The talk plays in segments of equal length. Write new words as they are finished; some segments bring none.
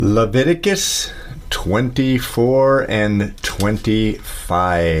Leviticus 24 and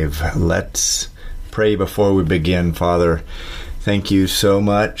 25. Let's pray before we begin. Father, thank you so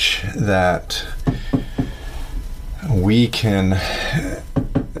much that we can that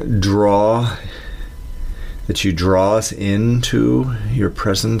you draw us into your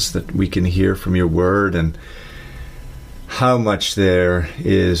presence, that we can hear from your word, and how much there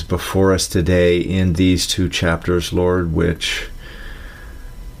is before us today in these two chapters, Lord, which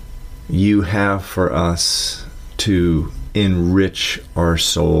you have for us to enrich our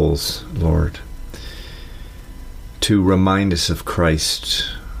souls, Lord, to remind us of Christ,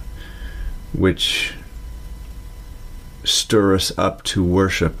 which stir us up to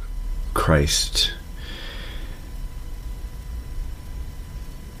worship Christ,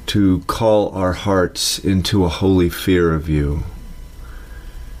 to call our hearts into a holy fear of you,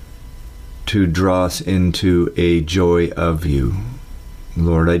 to draw us into a joy of you.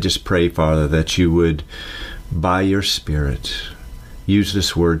 Lord, I just pray, Father, that you would, by your Spirit, use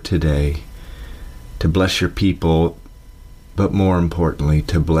this word today to bless your people, but more importantly,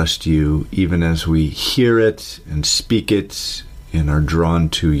 to bless you, even as we hear it and speak it and are drawn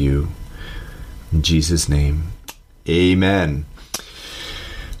to you. In Jesus' name, amen.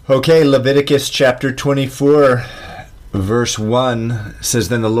 Okay, Leviticus chapter 24, verse 1 says,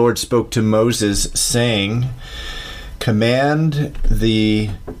 Then the Lord spoke to Moses, saying, Command the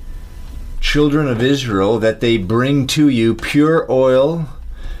children of Israel that they bring to you pure oil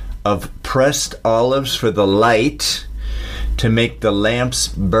of pressed olives for the light, to make the lamps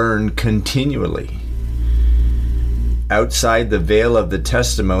burn continually. Outside the veil of the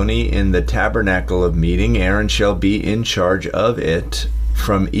testimony in the tabernacle of meeting, Aaron shall be in charge of it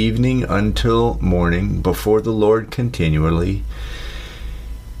from evening until morning before the Lord continually.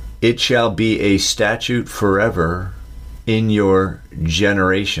 It shall be a statute forever in your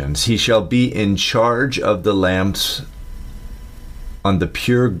generations. He shall be in charge of the lamps on the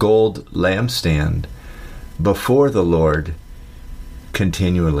pure gold lampstand before the Lord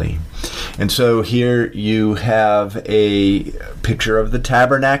continually. And so here you have a picture of the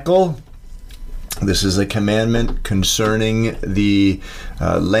tabernacle. This is a commandment concerning the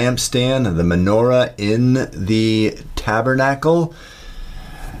lampstand and the menorah in the tabernacle.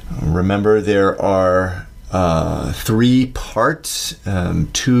 Remember, there are three parts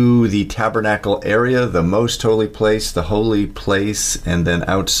to the tabernacle area: the most holy place, the holy place, and then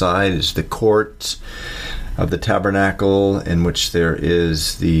outside is the court of the tabernacle, in which there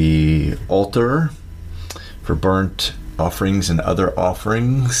is the altar for burnt offerings and other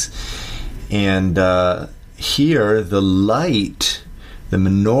offerings. And here, the light, the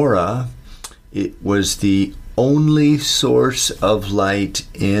menorah, it was the only source of light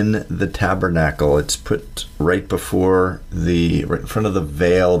in the tabernacle. It's put right in front of the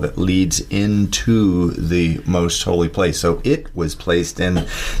veil that leads into the most holy place. So it was placed in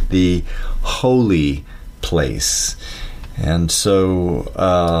the holy place. And so,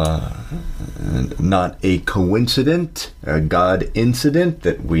 not a coincidence, a God incident,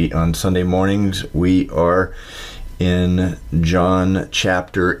 that we, on Sunday mornings, we are in John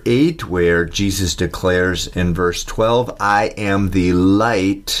chapter 8, where Jesus declares in verse 12, I am the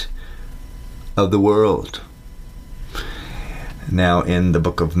light of the world. Now, in the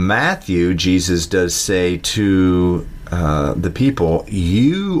book of Matthew, Jesus does say to the people,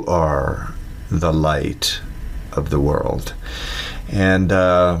 you are the light of the world. And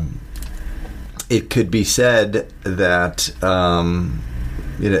it could be said that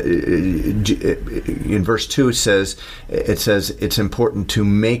in verse 2 it says it's important to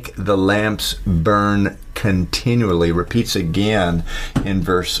make the lamps burn continually. Repeats again in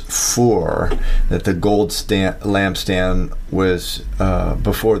verse 4 that the gold lampstand was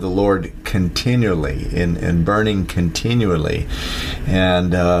before the Lord continually, in burning continually.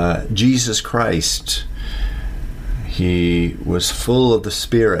 And Jesus Christ, he was full of the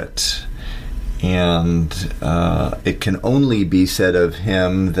Spirit. And it can only be said of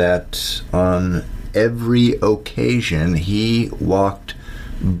him that on every occasion he walked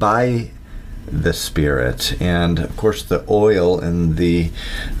by the Spirit. And of course, the oil in the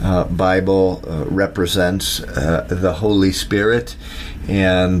Bible represents the Holy Spirit.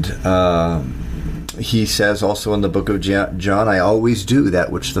 And he says also in the book of John, I always do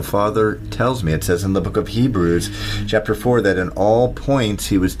that which the Father tells me. It says in the book of Hebrews chapter 4 that in all points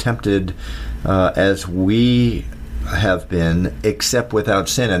he was tempted as we have been, except without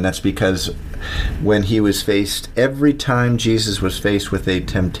sin. And that's because when he was faced, every time Jesus was faced with a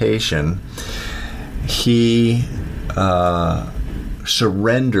temptation, he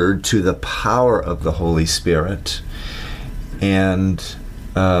surrendered to the power of the Holy Spirit and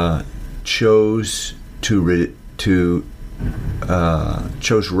chose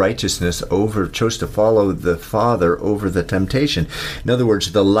righteousness chose to follow the Father over the temptation. In other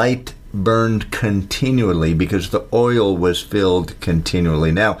words, the light burned continually because the oil was filled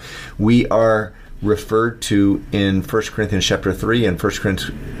continually. Now, we are referred to in 1 Corinthians chapter 3 and 1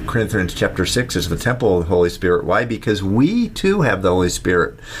 Corinthians chapter 6 as the temple of the Holy Spirit. Why? Because we too have the Holy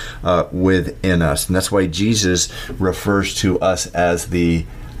Spirit within us. And that's why Jesus refers to us as the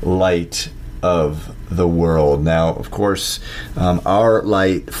light of the world. Now, of course, our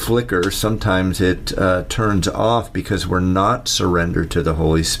light flickers. Sometimes it turns off because we're not surrendered to the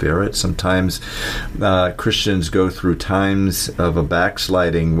Holy Spirit. Sometimes Christians go through times of a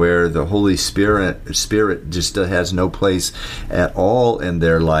backsliding where the Holy Spirit just has no place at all in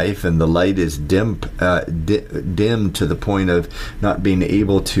their life, and the light is dim to the point of not being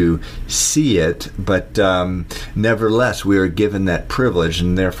able to see it. But nevertheless, we are given that privilege,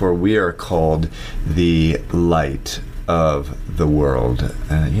 and therefore we are called the light of the world.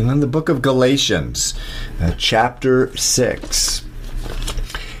 In the book of Galatians, chapter 6,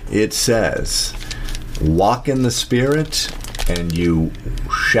 it says, "Walk in the Spirit, and you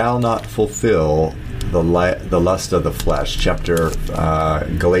shall not fulfill the lust of the flesh."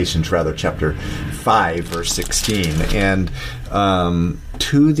 Galatians, chapter 5, verse 16. And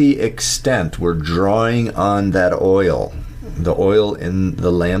to the extent we're drawing on that oil, the oil in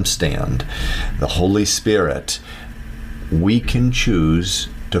the lampstand, the Holy Spirit, we can choose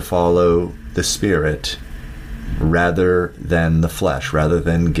to follow the Spirit rather than the flesh, rather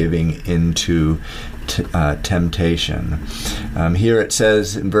than giving into temptation. Here it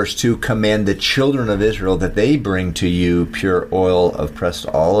says in verse 2, "Command the children of Israel that they bring to you pure oil of pressed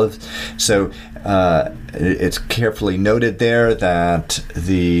olives." So it's carefully noted there that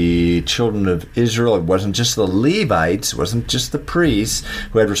the children of Israel, it wasn't just the Levites, it wasn't just the priests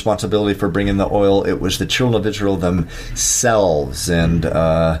who had responsibility for bringing the oil, it was the children of Israel themselves and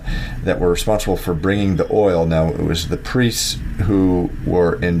that were responsible for bringing the oil. Now, it was the priests who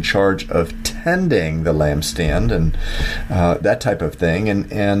were in charge of tending the lampstand and that type of thing.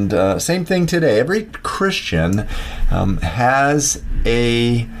 And same thing today. Every Christian has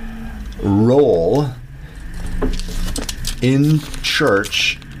a role in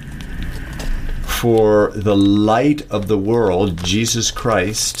church for the light of the world, Jesus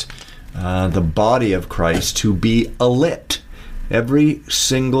Christ, the body of Christ, to be alit. Every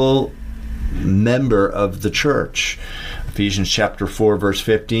single member of the church. Ephesians chapter 4, verse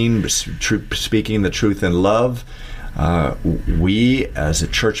 15, speaking the truth in love. We, as a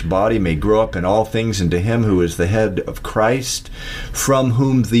church body, may grow up in all things into Him who is the head of Christ, from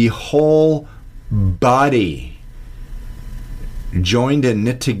whom the whole body, joined and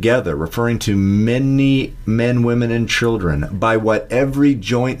knit together, referring to many men, women, and children, by what every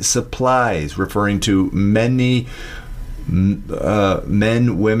joint supplies, referring to many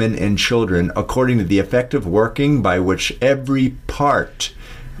men, women, and children, according to the effective working by which every part,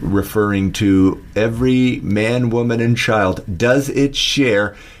 referring to every man, woman, and child, does its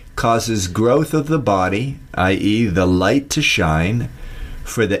share, causes growth of the body, i.e. the light to shine,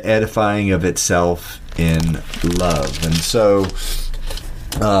 for the edifying of itself in love. And so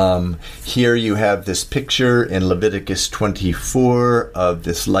here you have this picture in Leviticus 24 of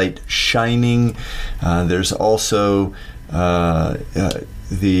this light shining. There's also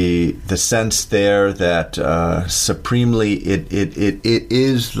the sense there that supremely it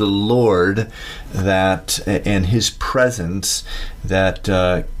is the Lord that and His presence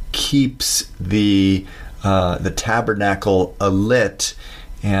that keeps the tabernacle alit,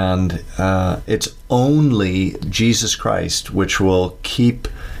 and it's only Jesus Christ which will keep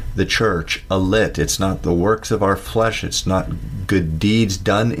the church alit. It's not the works of our flesh. It's not good deeds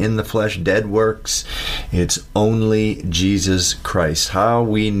done in the flesh, dead works. It's only Jesus Christ. How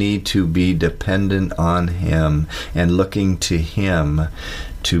we need to be dependent on Him and looking to Him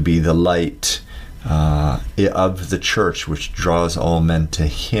to be the light of the church, which draws all men to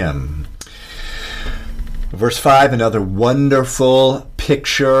Him. Verse 5, another wonderful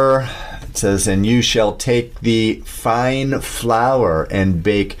picture. It says, "And you shall take the fine flour and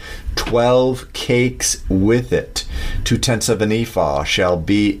bake 12 cakes with it. 2/10 of an ephah shall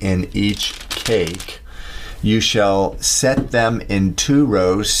be in each cake. You shall set them in 2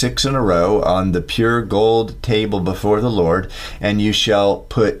 rows, 6 in a row, on the pure gold table before the Lord, and you shall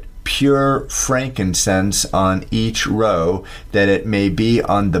put pure frankincense on each row, that it may be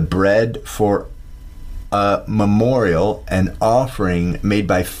on the bread for a memorial, an offering made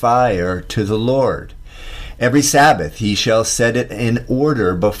by fire to the Lord. Every Sabbath he shall set it in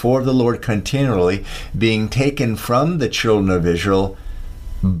order before the Lord continually, being taken from the children of Israel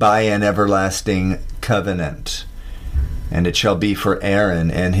by an everlasting covenant. And it shall be for Aaron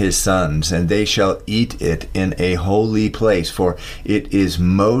and his sons, and they shall eat it in a holy place, for it is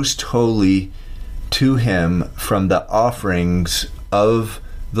most holy to him from the offerings of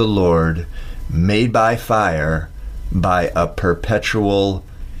the Lord, made by fire, by a perpetual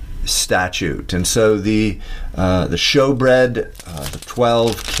statute. And so the showbread, the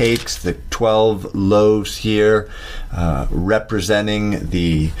 12 cakes, the 12 loaves here, representing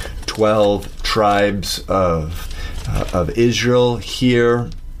the 12 tribes of Israel here.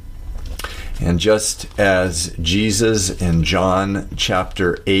 And just as Jesus in John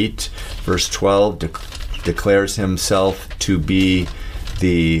chapter 8, verse 12, declares himself to be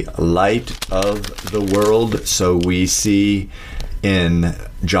the light of the world, so we see in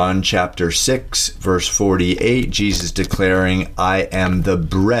John chapter 6, verse 48, Jesus declaring, I am the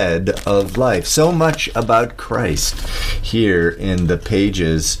bread of life. So much about Christ here in the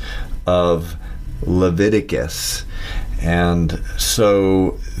pages of Leviticus. And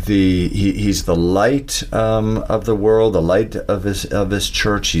so he's the light of the world, the light of his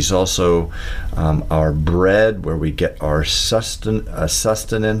church. He's also our bread, where we get our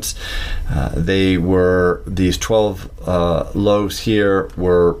sustenance. These 12 loaves here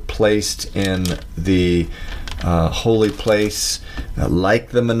were placed in the holy place,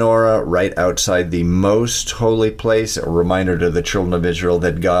 like the menorah, right outside the most holy place. A reminder to the children of Israel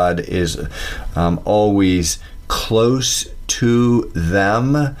that God is always close to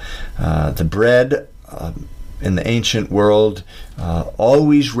them. The bread in the ancient world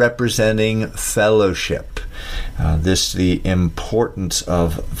always representing fellowship. The importance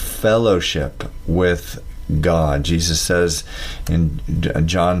of fellowship with God. Jesus says in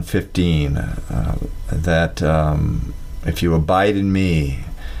John 15 that if you abide in me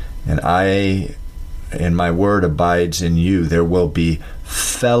and my word abides in you, there will be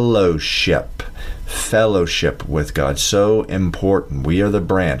fellowship with God. So important. We are the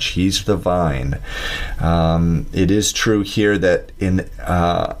branch, he's the vine. It is true here that in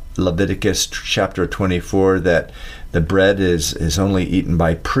Leviticus chapter 24 that the bread is only eaten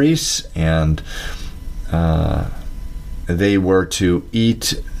by priests, and they were to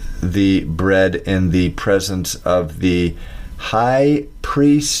eat the bread in the presence of the high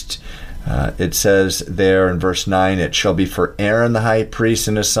priest. It says there in verse 9, it shall be for Aaron the high priest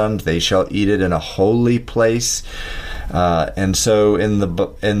and his sons, they shall eat it in a holy place. And so in the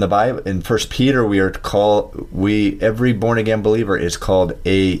Bible, in 1 Peter, every born again believer is called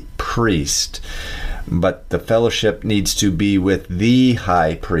a priest. But the fellowship needs to be with the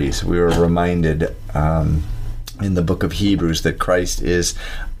high priest. We were reminded in the book of Hebrews that Christ is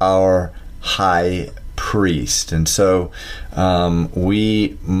our high priest. And so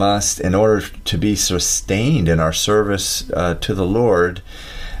we must, in order to be sustained in our service to the Lord,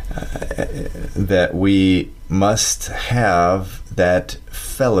 that we must have that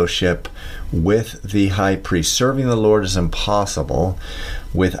fellowship with the high priest. Serving the Lord is impossible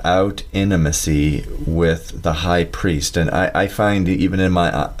without intimacy with the high priest. And I find even in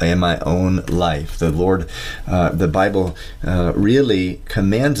my own life, the Lord, the Bible really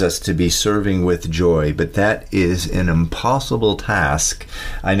commands us to be serving with joy, but that is an impossible task.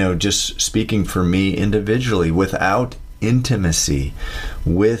 I know, just speaking for me individually, without intimacy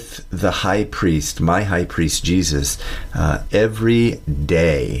with the high priest, my high priest Jesus, every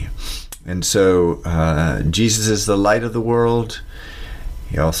day. And so Jesus is the light of the world.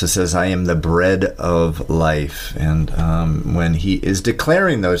 He also says, I am the bread of life. And when he is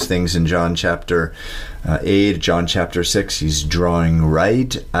declaring those things in John chapter 8, John chapter 6, he's drawing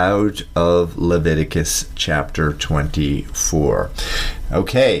right out of Leviticus chapter 24.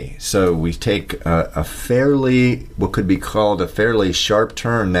 Okay, so we take a fairly, what could be called a fairly sharp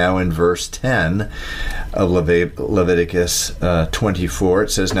turn now in verse 10 of Leviticus 24.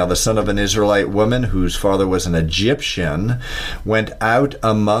 It says, now the son of an Israelite woman whose father was an Egyptian went out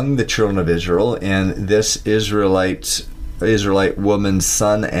among the children of Israel, and this Israelite woman's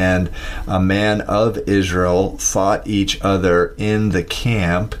son and a man of Israel fought each other in the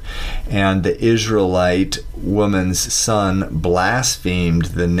camp, and the Israelite woman's son blasphemed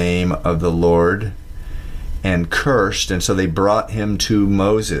the name of the Lord and cursed, and so they brought him to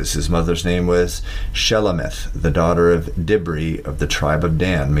Moses. His mother's name was Shelemith, the daughter of Dibri of the tribe of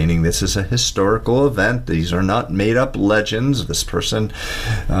Dan, meaning this is a historical event. These are not made-up legends. This person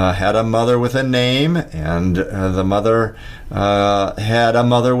had a mother with a name, and the mother had a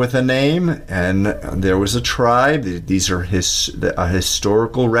mother with a name, and there was a tribe. These are a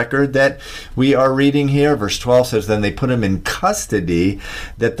historical record that we are reading here. Verse 12 says, then they put him in custody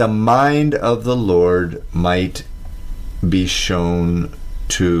that the mind of the Lord might be shown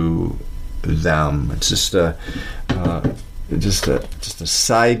to them. It's just a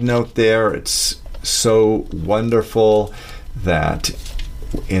side note there. It's so wonderful that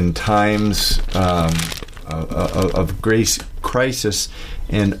in times of grace, crisis,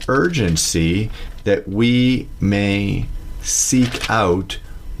 and urgency, that we may seek out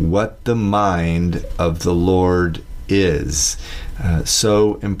what the mind of the Lord is.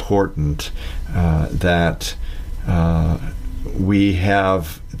 So important that we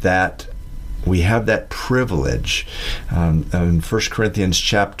have that privilege. In 1 Corinthians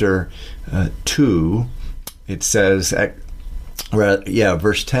chapter 2, it says,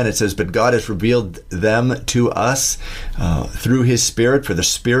 verse 10, it says, "But God has revealed them to us through his Spirit, for the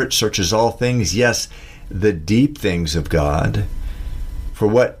Spirit searches all things, yes, the deep things of God. For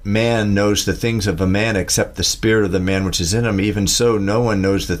what man knows the things of a man except the spirit of the man which is in him? Even so, no one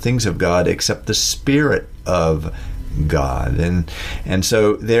knows the things of God except the Spirit of God." And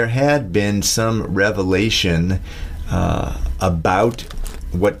so there had been some revelation about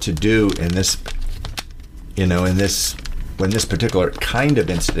what to do in this, when this particular kind of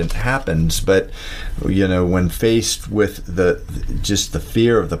incident happens. But when faced with the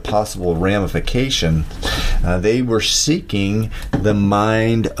fear of the possible ramification, they were seeking the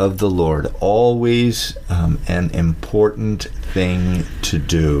mind of the Lord. Always an important thing to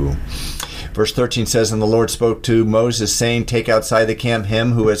do. Verse 13 says, "And the Lord spoke to Moses, saying, Take outside the camp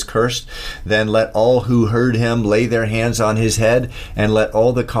him who is cursed. Then let all who heard him lay their hands on his head, and let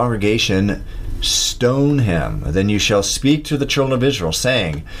all the congregation stone him. Then you shall speak to the children of Israel,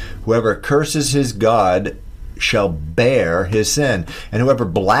 saying, Whoever curses his God shall bear his sin, and whoever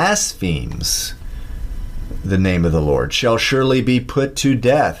blasphemes the name of the Lord shall surely be put to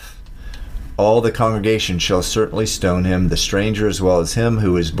death. All the congregation shall certainly stone him, the stranger as well as him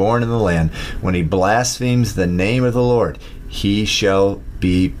who is born in the land. When he blasphemes the name of the Lord, he shall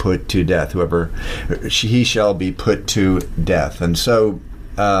be put to death." He shall be put to death. And so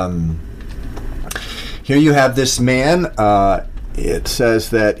here you have this man. It says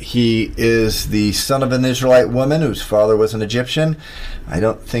that he is the son of an Israelite woman whose father was an Egyptian. I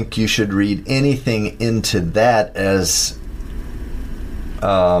don't think you should read anything into that as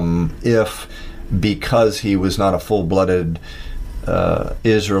if because he was not a full-blooded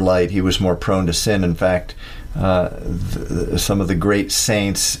Israelite, he was more prone to sin. In fact, some of the great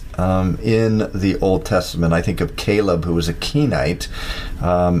saints in the Old Testament, I think of Caleb, who was a Kenite,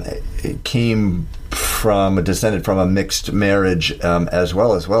 descended from a mixed marriage, as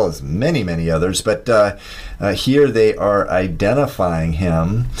well as many others. But here they are identifying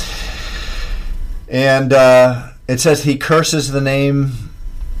him, and it says he curses the name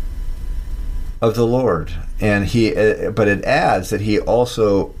of the Lord, and but it adds that he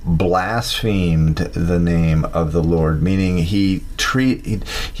also blasphemed the name of the Lord, meaning he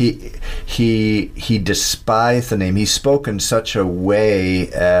despised the name. He spoke in such a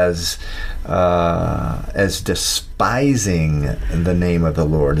way as despising the name of the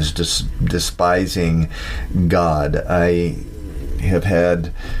Lord, as despising God. I have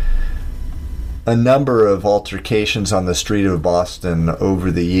had a number of altercations on the street of Boston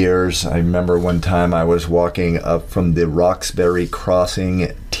over the years. I remember one time I was walking up from the Roxbury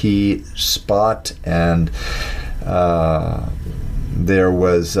Crossing T spot, and there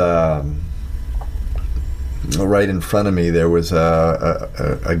was right in front of me there was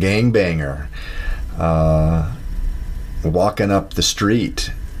a gangbanger walking up the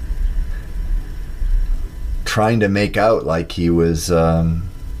street, trying to make out like he was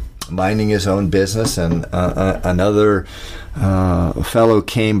minding his own business, and another fellow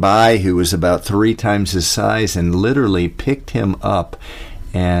came by who was about 3 times his size and literally picked him up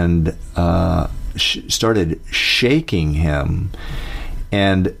and started shaking him,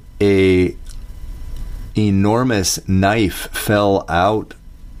 and a enormous knife fell out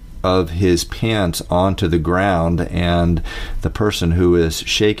of his pants onto the ground, and the person who was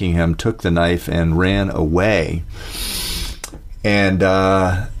shaking him took the knife and ran away. And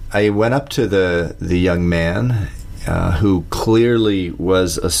I went up to the young man who clearly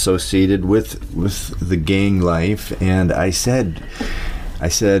was associated with the gang life, and I said,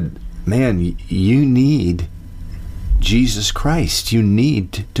 "Man, you need Jesus Christ. You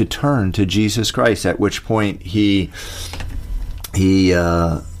need to turn to Jesus Christ." At which point he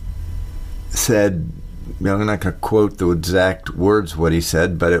said, I'm not going to quote the exact words what he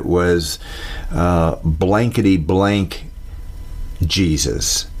said, but it was blankety blank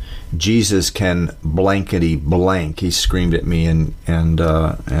Jesus. Jesus can blankety blank. He screamed at me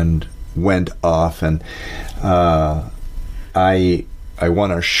and went off. And I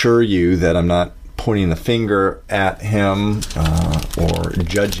want to assure you that I'm not pointing the finger at him or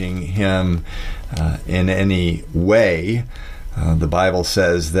judging him in any way. The Bible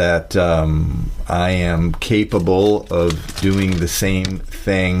says that I am capable of doing the same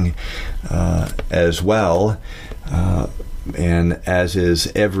thing as well, and as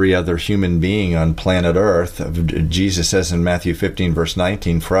is every other human being on planet Earth. Jesus says in Matthew 15, verse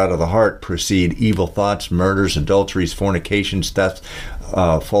 19, "For out of the heart proceed evil thoughts, murders, adulteries, fornications, thefts,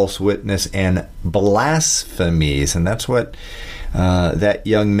 false witness, and blasphemies." And that's what that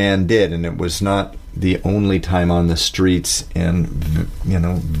young man did, and it was not the only time on the streets. And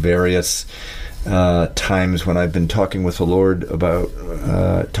various times when I've been talking with the Lord about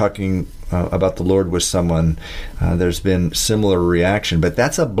the Lord with someone, there's been similar reaction. But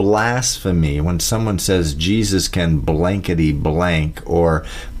that's a blasphemy when someone says Jesus can blankety blank or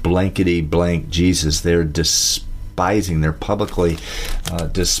blankety blank Jesus. They're they're publicly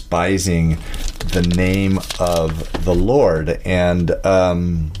despising the name of the Lord. And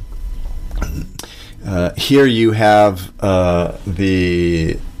here you have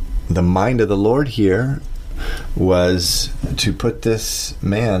the mind of the Lord here was to put this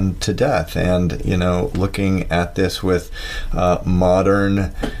man to death. And looking at this with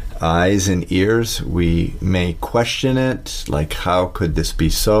modern eyes and ears, we may question it, like, how could this be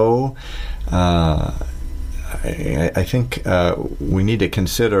so? I think we need to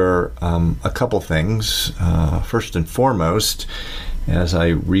consider a couple things. First and foremost, as I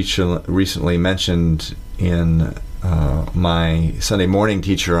recently mentioned in my Sunday morning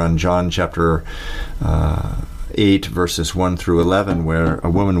teacher on John chapter 8, verses 1 through 11, where a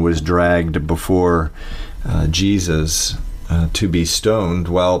woman was dragged before Jesus to be stoned.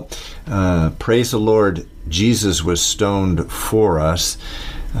 Well, praise the Lord, Jesus was stoned for us.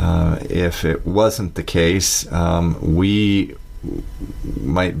 If it wasn't the case, we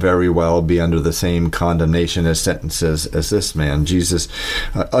might very well be under the same condemnation as sentences as this man. Jesus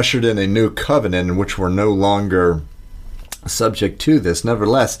ushered in a new covenant in which we're no longer subject to this.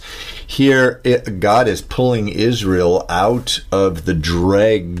 Nevertheless, here God is pulling Israel out of the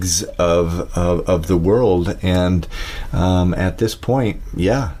dregs of the world, and at this point,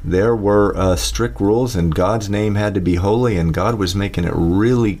 there were strict rules, and God's name had to be holy, and God was making it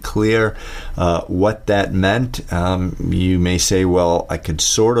really clear what that meant. You may say, well, I could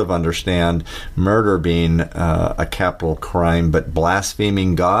sort of understand murder being a capital crime, but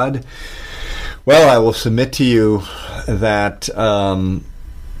blaspheming God? Well, I will submit to you that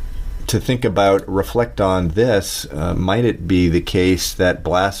to think about, reflect on this, might it be the case that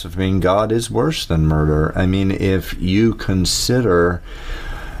blaspheming God is worse than murder? I mean, if you consider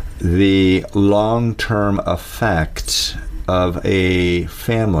the long-term effect of a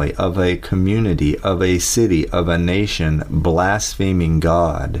family, of a community, of a city, of a nation blaspheming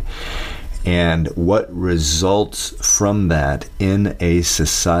God, and what results from that in a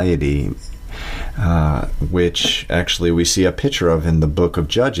society, which actually we see a picture of in the book of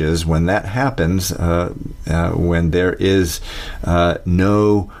Judges. When that happens, when there is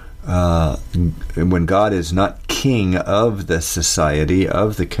when God is not king of the society,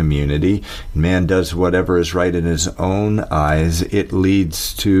 of the community, man does whatever is right in his own eyes, it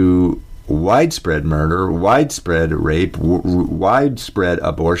leads to widespread murder, widespread rape, widespread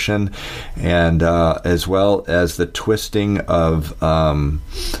abortion, and as well as the twisting of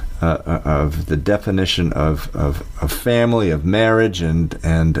the definition of family, of marriage,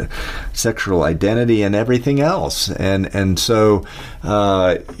 and sexual identity, and everything else. And so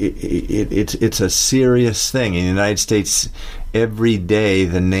it's a serious thing. In the United States, every day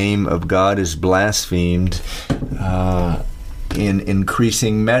the name of God is blasphemed in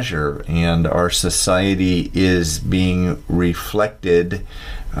increasing measure, and our society is being reflected.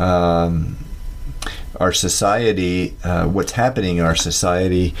 Our society, what's happening in our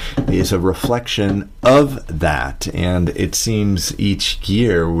society is a reflection of that. And it seems each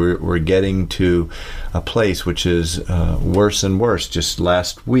year we're getting to a place which is worse and worse. Just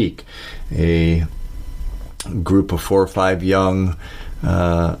last week, a group of 4 or 5 young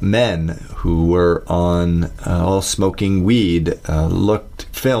men who were on all smoking weed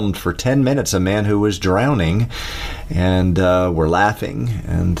filmed for 10 minutes a man who was drowning, and were laughing.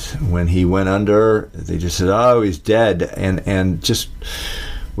 And when he went under, they just said, "Oh, he's dead," and just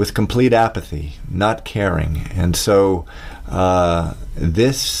with complete apathy, not caring. And so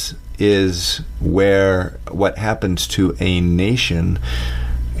this is what happens to a nation,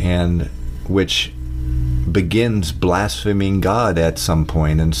 and which begins blaspheming God at some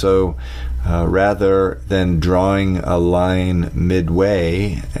point. And so rather than drawing a line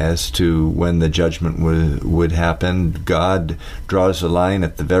midway as to when the judgment would happen. God draws a line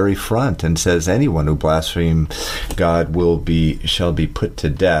at the very front and says anyone who blasphemes God shall be put to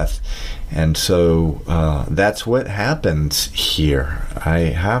death. And so that's what happens here. I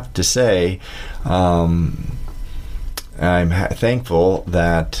have to say, I'm thankful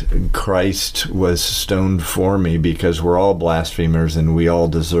that Christ was stoned for me, because we're all blasphemers and we all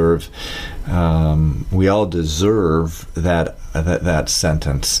deserve that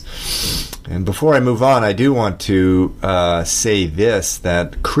sentence. And before I move on, I do want to say this,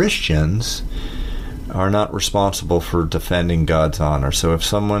 that Christians are not responsible for defending God's honor. So if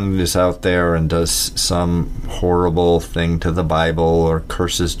someone is out there and does some horrible thing to the Bible, or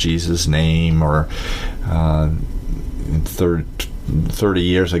curses Jesus' name, or 30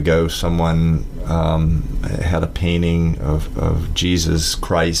 years ago, someone had a painting of Jesus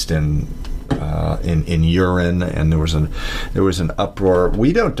Christ in urine, and there was an uproar.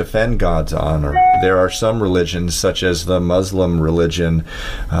 We don't defend God's honor. There are some religions, such as the Muslim religion,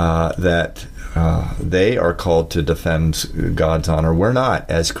 that they are called to defend God's honor. We're not,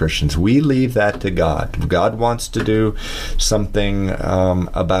 as Christians. We leave that to God. God wants to do something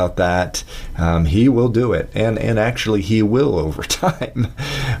about that. He will do it, and actually He will over time.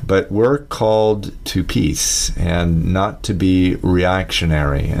 But we're called to peace and not to be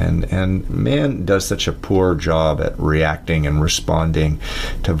reactionary. And man does such a poor job at reacting and responding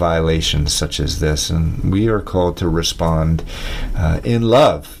to violations such as this. And we are called to respond in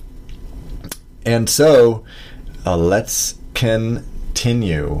love. And so, let's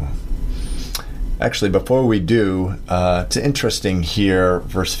continue. Actually, before we do, it's interesting here,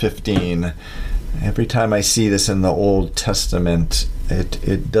 verse 15. Every time I see this in the Old Testament,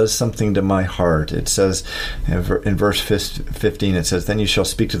 it does something to my heart. It says, in verse 15, it says, "Then you shall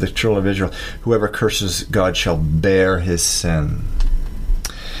speak to the children of Israel, whoever curses God shall bear his sin."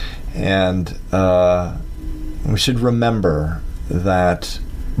 And we should remember that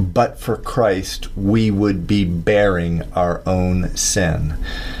but for Christ, we would be bearing our own sin,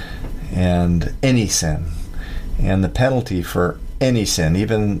 and any sin. And the penalty for any sin,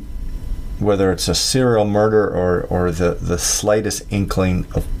 even whether it's a serial murder or the slightest inkling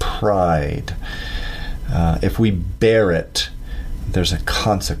of pride, if we bear it, there's a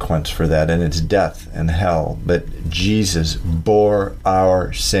consequence for that, and it's death and hell. But Jesus bore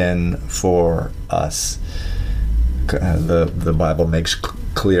our sin for us. The Bible makes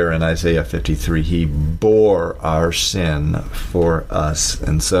clear in Isaiah 53, He bore our sin for us.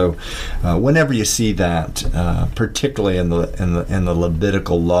 And so, whenever you see that, particularly in the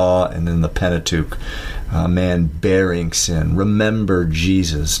Levitical law and in the Pentateuch, man bearing sin, remember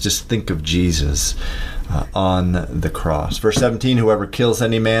Jesus. Just think of Jesus on the cross. Verse 17: "Whoever kills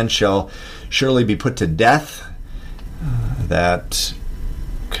any man shall surely be put to death." That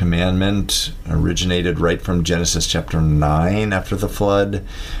commandment originated right from Genesis chapter 9 after the flood.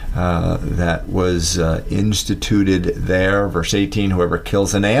 That was instituted there. Verse 18, "Whoever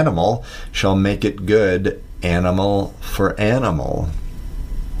kills an animal shall make it good, animal for animal."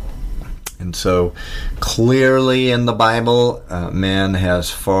 And so clearly in the Bible, man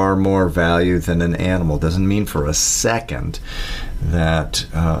has far more value than an animal. Doesn't mean for a second that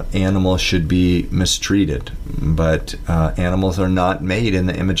animals should be mistreated, but animals are not made in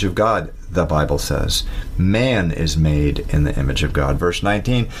the image of God, the Bible says. Man is made in the image of God. Verse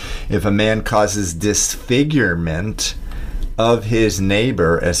 19, "If a man causes disfigurement of his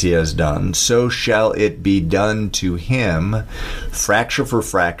neighbor as he has done, so shall it be done to him, fracture for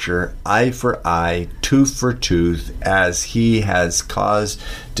fracture, eye for eye, tooth for tooth, as he has caused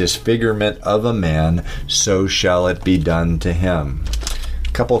disfigurement of a man, so shall it be done to him."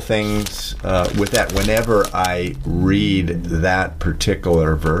 Couple things with that. Whenever I read that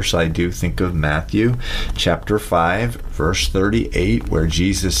particular verse, I do think of Matthew chapter 5, verse 38, where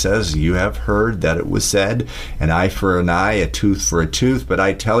Jesus says, "You have heard that it was said, an eye for an eye, a tooth for a tooth. But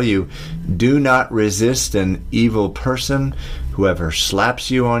I tell you, do not resist an evil person. Whoever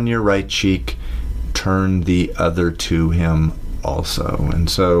slaps you on your right cheek, turn the other to him also." And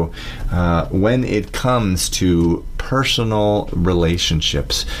so when it comes to personal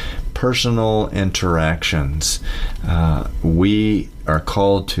relationships, personal interactions, we are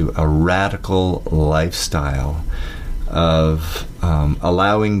called to a radical lifestyle of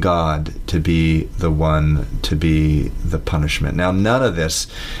allowing God to be the one to be the punishment. Now, none of this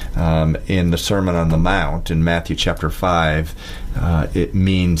in the Sermon on the Mount in Matthew chapter 5, it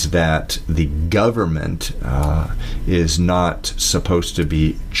means that the government is not supposed to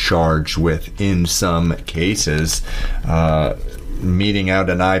be charged with, in some cases, meting out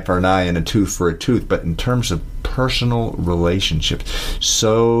an eye for an eye and a tooth for a tooth, but in terms of personal relationships,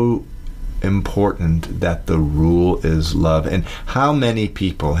 so important that the rule is love. And how many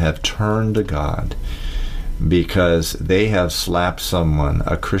people have turned to God because they have slapped someone,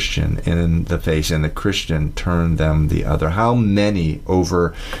 a Christian, in the face, and the Christian turned them the other? How many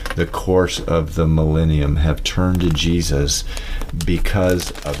over the course of the millennium have turned to Jesus because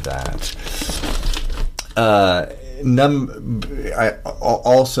of that?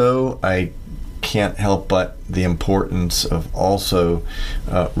 I can't help but the importance of also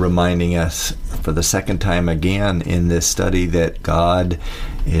reminding us for the second time again in this study that God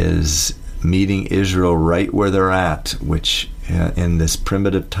is meeting Israel right where they're at, which in this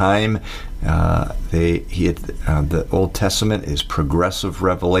primitive time, the Old Testament is progressive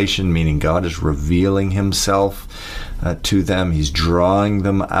revelation, meaning God is revealing himself to them. He's drawing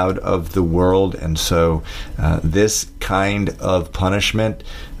them out of the world. And so this kind of punishment,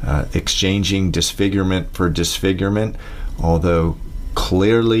 exchanging disfigurement for disfigurement, although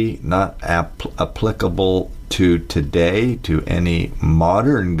clearly not applicable to today, to any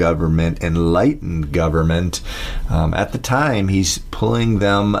modern government, enlightened government, at the time he's pulling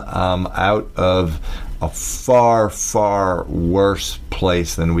them out of a far, far worse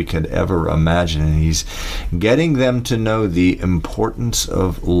place than we could ever imagine. And he's getting them to know the importance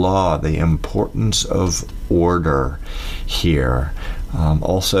of law, the importance of order here.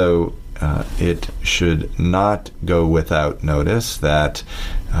 It should not go without notice that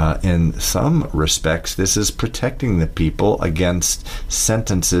in some respects this is protecting the people against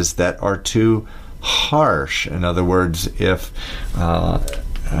sentences that are too harsh. In other words, if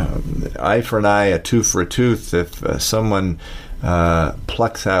eye for an eye, a tooth for a tooth, if someone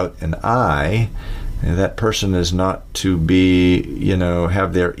plucks out an eye, that person is not to be,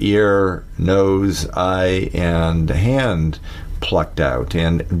 have their ear, nose, eye, and hand plucked out.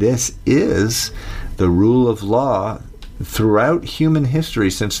 And this is the rule of law throughout human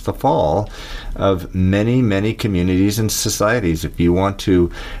history since the fall of many, many communities and societies. If you want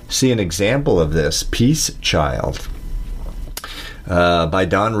to see an example of this, Peace Child by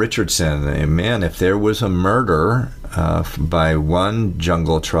Don Richardson. Man, if there was a murder by one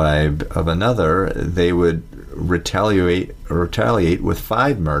jungle tribe of another, they would retaliate with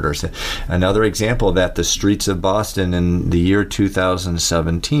 5 murders. Another example of that, the streets of Boston in the year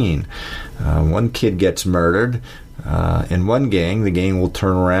 2017. One kid gets murdered in one gang. The gang will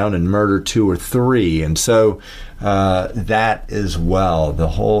turn around and murder 2 or 3. And so that as well, the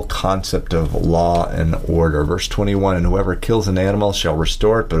whole concept of law and order. Verse 21, and whoever kills an animal shall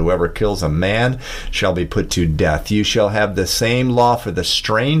restore it, but whoever kills a man shall be put to death. You shall have the same law for the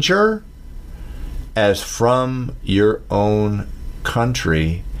stranger as from your own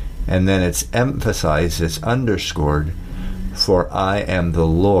country. And then it's emphasized, it's underscored, for I am the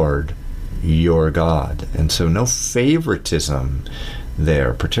Lord your God. And so no favoritism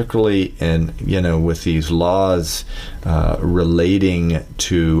there, particularly in, with these laws relating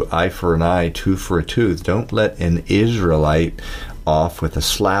to eye for an eye, tooth for a tooth. Don't let an Israelite off with a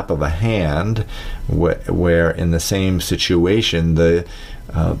slap of a hand, where in the same situation the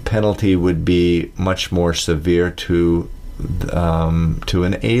penalty would be much more severe to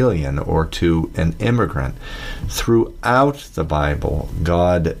an alien or to an immigrant. Throughout the Bible,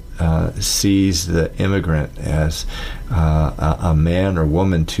 God sees the immigrant as a man or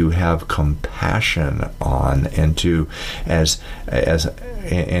woman to have compassion on, and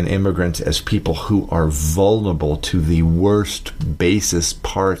and immigrants as people who are vulnerable to the worst, basest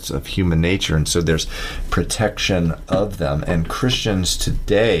parts of human nature. And so there's protection of them. And Christians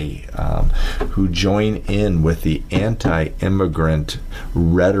today who join in with the anti-immigrant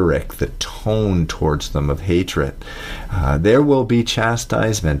rhetoric, the tone towards them of hatred, there will be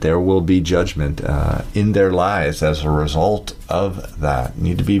chastisement, there will be judgment in their lives as a result of that. You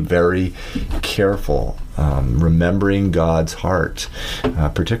need to be very careful, remembering God's heart,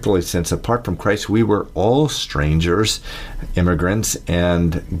 particularly since apart from Christ we were all strangers, immigrants,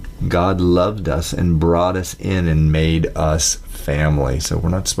 and God loved us and brought us in and made us family. So we're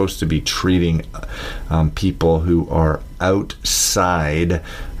not supposed to be treating people who are outside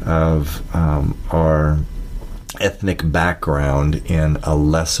of our ethnic background in a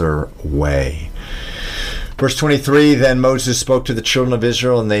lesser way. Verse 23, then Moses spoke to the children of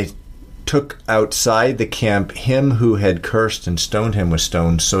Israel, and they took outside the camp him who had cursed and stoned him with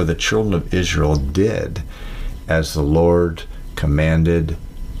stones. So the children of Israel did as the Lord commanded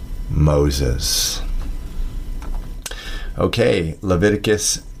Moses. Okay,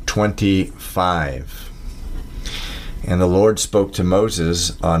 Leviticus 25. And the Lord spoke to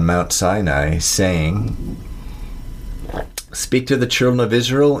Moses on Mount Sinai, saying, Speak to the children of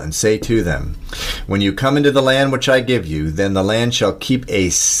Israel and say to them, when you come into the land which I give you, then the land shall keep a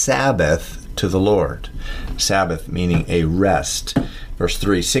Sabbath to the Lord. Sabbath meaning a rest. Verse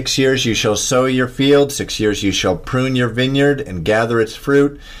 3, 6 years you shall sow your field, 6 years you shall prune your vineyard and gather its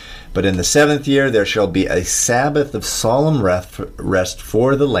fruit. But in the 7th year there shall be a Sabbath of solemn rest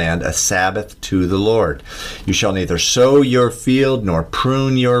for the land, a Sabbath to the Lord. You shall neither sow your field nor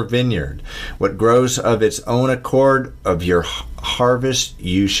prune your vineyard. What grows of its own accord of your harvest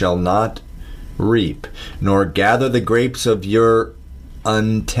you shall not reap, nor gather the grapes of your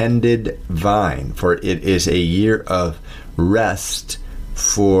untended vine, for it is a year of rest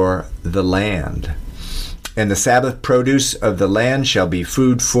for the land. And the Sabbath produce of the land shall be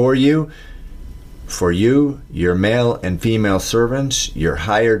food for you, your male and female servants, your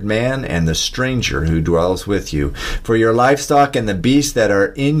hired man, and the stranger who dwells with you. For your livestock and the beasts that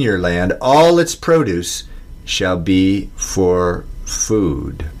are in your land, all its produce shall be for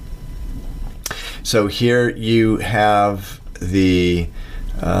food. So here you have the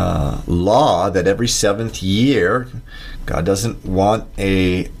law that every 7th year, God doesn't want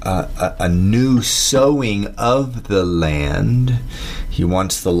a new sowing of the land. He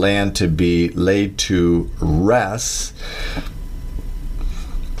wants the land to be laid to rest,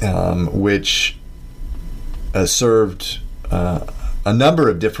 which served a number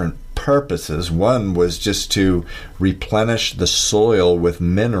of different purposes. One was just to replenish the soil with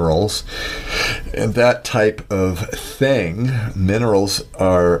minerals and that type of thing. Minerals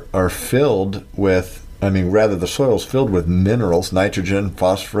are filled with, the soil is filled with minerals: nitrogen,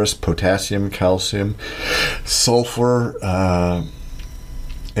 phosphorus, potassium, calcium, sulfur,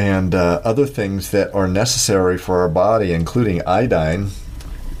 and other things that are necessary for our body, including iodine.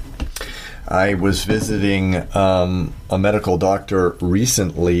 I was visiting a medical doctor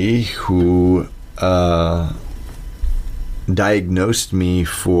recently who diagnosed me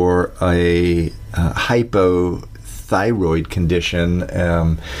for a hypothyroid condition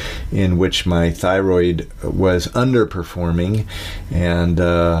in which my thyroid was underperforming, and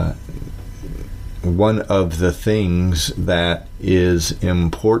one of the things that is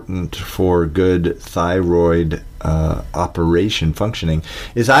important for good thyroid operation functioning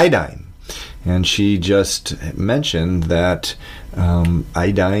is iodine. And she just mentioned that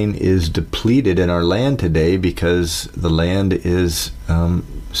iodine is depleted in our land today because the land is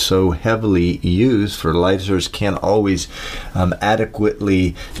so heavily used. Fertilizers can't always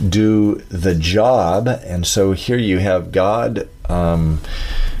adequately do the job. And so here you have God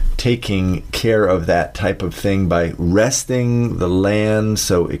taking care of that type of thing by resting the land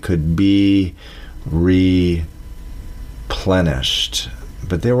so it could be replenished.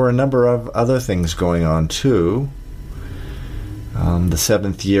 But there were a number of other things going on too. The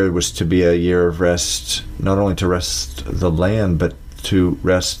 7th year was to be a year of rest, not only to rest the land, but to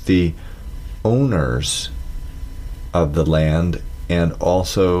rest the owners of the land and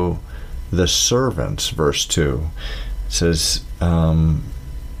also the servants. Verse 2 says,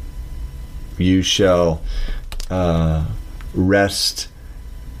 you shall rest.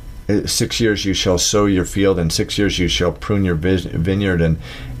 6 years you shall sow your field, and 6 years you shall prune your vineyard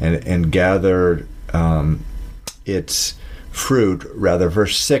and gather its fruit. Rather,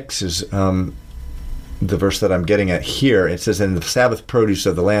 verse 6 is the verse that I'm getting at here. It says, and the Sabbath produce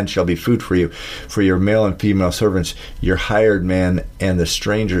of the land shall be food for you, for your male and female servants, your hired man, and the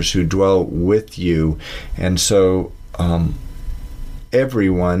strangers who dwell with you. And so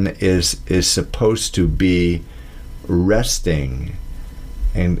everyone is supposed to be resting,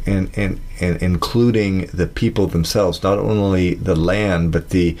 and including the people themselves, not only the land, but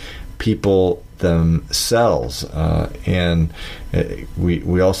the people themselves. And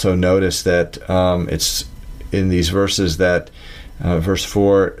we also notice that it's in these verses that verse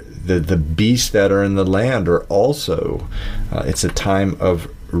 4, the beasts that are in the land are also, it's a time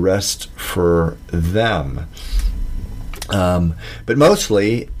of rest for them. But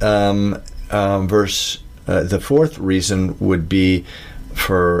mostly, the 4th reason would be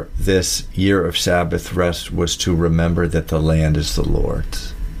for this year of Sabbath rest was to remember that the land is the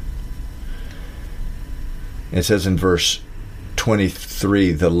Lord's. It says in verse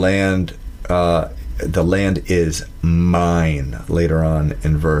 23, the land is mine, later on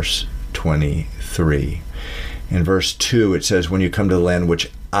in verse 23. In verse 2, it says, when you come to the land which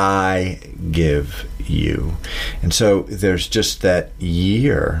I give you. And so there's just that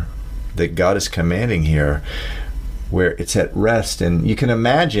year that God is commanding here where it's at rest. And you can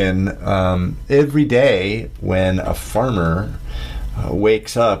imagine every day when a farmer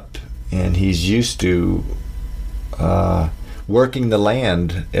wakes up and he's used to working the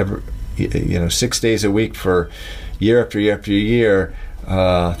land 6 days a week for year after year after year,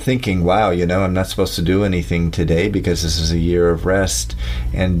 thinking, wow, I'm not supposed to do anything today because this is a year of rest,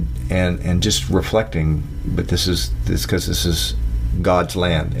 and just reflecting, but this is because this is God's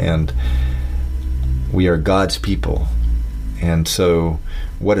land and we are God's people. And so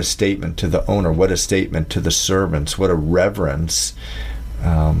what a statement to the owner, what a statement to the servants, what a reverence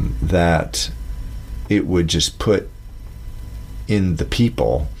that it would just put in the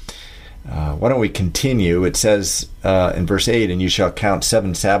people. Why don't we continue? It says in verse 8, and you shall count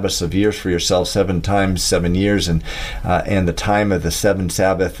 7 Sabbaths of years for yourselves, 7 times 7 years, and the time of the 7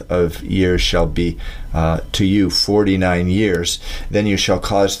 Sabbath of years shall be to you 49 years. Then you shall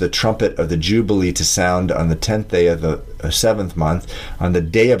cause the trumpet of the Jubilee to sound on the 10th day of the 7th month. On the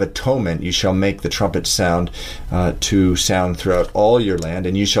Day of Atonement you shall make the trumpet sound to sound throughout all your land,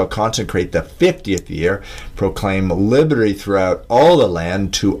 and you shall consecrate the 50th year, proclaim liberty throughout all the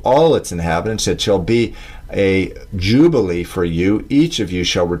land to all its inhabitants. It shall be a jubilee for you. Each of you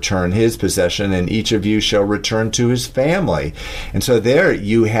shall return his possession, and each of you shall return to his family. And so there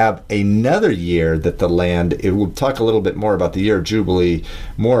you have another year that the land, it will talk a little bit more about the year of Jubilee,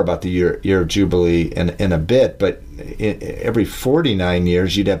 more about the year of Jubilee in a bit, but every 49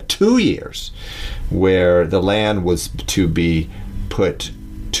 years you'd have 2 years where the land was to be put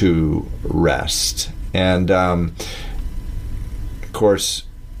to rest. And of course,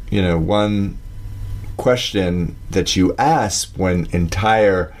 one question that you ask when an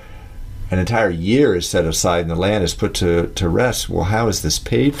entire year is set aside and the land is put to rest, well, how is this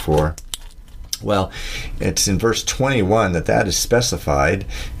paid for? Well, it's in verse 21 that is specified.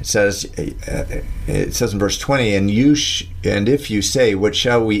 It says in verse 20, and if you say, what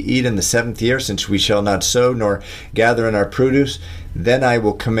shall we eat in the 7th year, since we shall not sow nor gather in our produce? Then I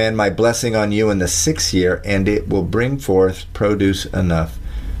will command my blessing on you in the 6th year, and it will bring forth produce enough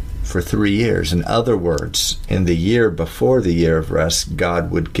for 3 years. In other words, in the year before the year of rest,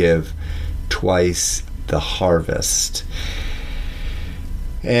 God would give twice the harvest.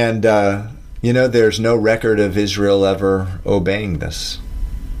 And there's no record of Israel ever obeying this.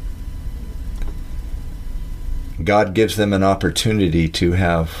 God gives them an opportunity to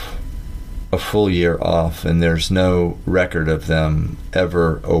have a full year off, and there's no record of them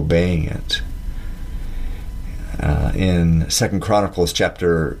ever obeying it. In 2 Chronicles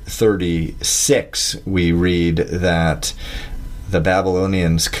chapter 36, we read that the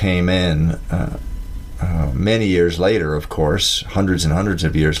Babylonians came in many years later, of course, hundreds and hundreds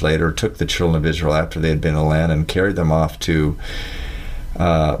of years later, took the children of Israel after they had been in the land and carried them off to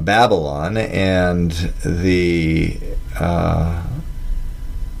Babylon, and the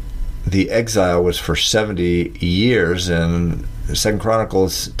exile was for 70 years. And 2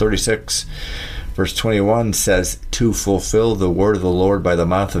 Chronicles 36 verse 21 says, to fulfill the word of the Lord by the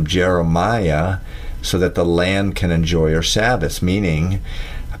mouth of Jeremiah, so that the land can enjoy her Sabbaths. Meaning,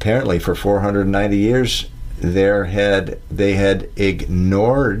 apparently for 490 years, they had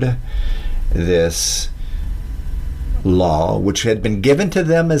ignored this law, which had been given to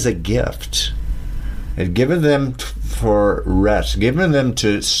them as a gift. It had given them for rest, given them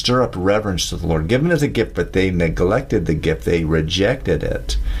to stir up reverence to the Lord, given as a gift, but they neglected the gift. They rejected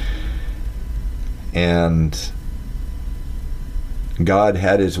it. And God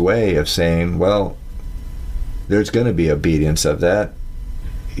had his way of saying, well, there's going to be obedience of that,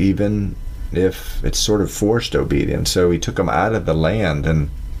 even if it's sort of forced obedience. So he took them out of the land. And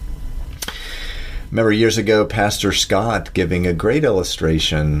remember years ago, Pastor Scott giving a great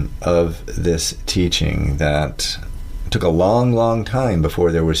illustration of this teaching, that it took a long, long time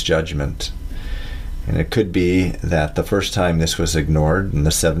before there was judgment. And it could be that the first time this was ignored, in the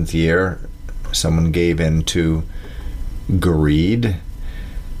 7th year, someone gave in to greed.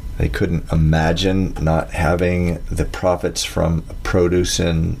 They couldn't imagine not having the profits from produce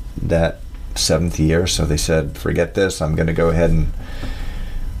in that 7th year, so they said, forget this, I'm going to go ahead and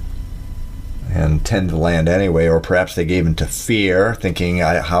tend the land anyway. Or perhaps they gave into fear, thinking,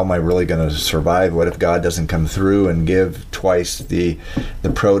 how am I really going to survive? What if God doesn't come through and give twice the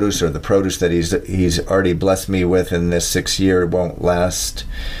produce, or the produce that he's already blessed me with in this 6th year won't last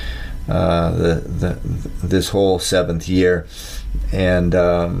this whole 7th year. And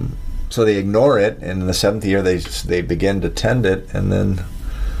so they ignore it, and in the 7th year they begin to tend it, and then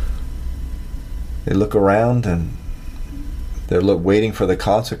they look around and they're waiting for the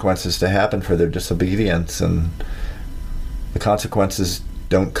consequences to happen for their disobedience, and the consequences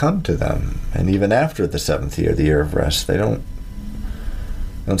don't come to them. And even after the 7th year, the year of rest, they don't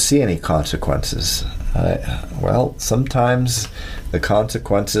see any consequences. Well, sometimes the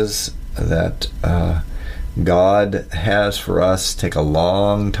consequences that God has for us take a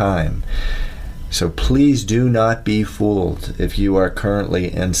long time. So please do not be fooled if you are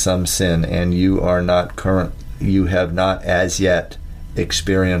currently in some sin and you have not as yet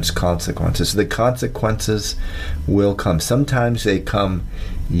experienced consequences. The consequences will come. Sometimes they come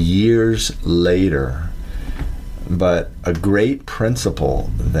years later, but a great principle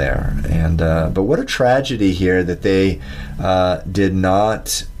there. And but what a tragedy here that they did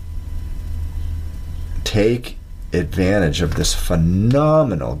not take advantage of this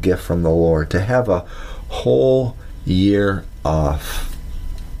phenomenal gift from the Lord to have a whole year off.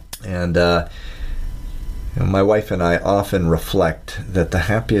 And my wife and I often reflect that the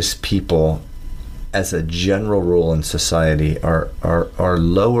happiest people as a general rule in society are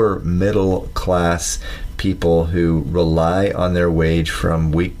lower middle class people who rely on their wage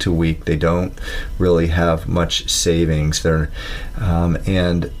from week to week. They don't really have much savings.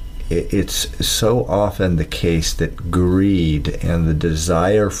 And it's so often the case that greed and the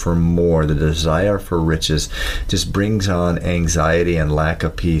desire for more, the desire for riches, just brings on anxiety and lack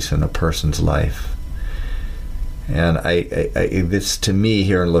of peace in a person's life. And this, to me,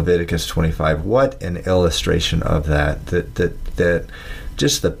 here in Leviticus 25, what an illustration of that. That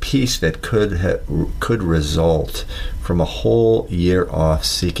just the peace that could result from a whole year off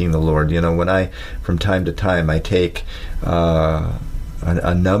seeking the Lord. When from time to time, I take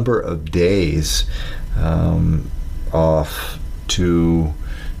a number of days off to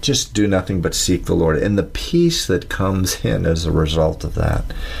just do nothing but seek the Lord, and the peace that comes in as a result of that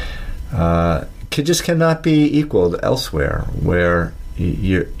just cannot be equaled elsewhere, where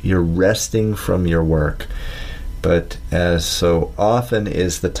you're resting from your work. But as so often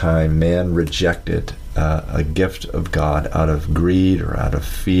is the time, man rejected a gift of God out of greed or out of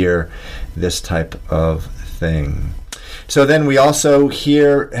fear, this type of thing. So then we also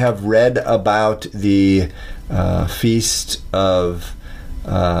here have read about the feast of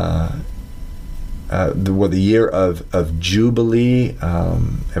the year of Jubilee,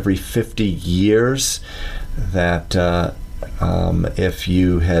 every 50 years, that if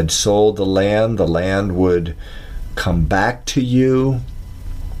you had sold the land would come back to you.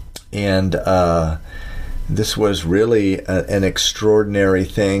 And this was really an extraordinary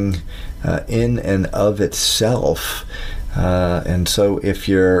thing in and of itself. And so if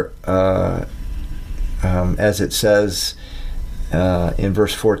you're, as it says in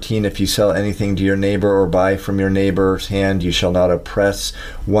verse 14, if you sell anything to your neighbor or buy from your neighbor's hand, you shall not oppress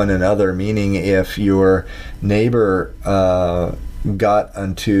one another, meaning if your neighbor got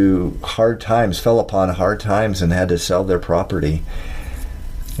unto hard times, fell upon hard times and had to sell their property,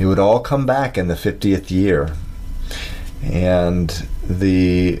 it would all come back in the 50th year. And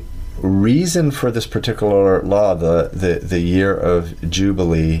the reason for this particular law, the year of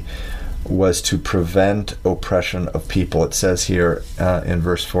Jubilee, was to prevent oppression of people. It says here in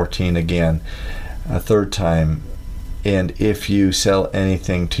verse 14 again, a third time, and if you sell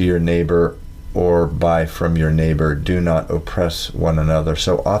anything to your neighbor or buy from your neighbor, do not oppress one another.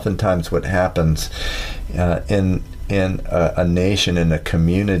 So oftentimes what happens in a nation, in a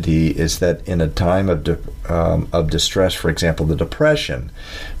community, is that in a time of distress, for example, the Depression,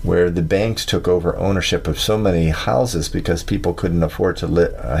 where the banks took over ownership of so many houses because people couldn't afford to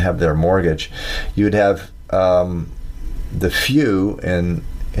have their mortgage, you would have the few in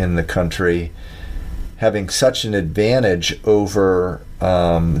the country having such an advantage over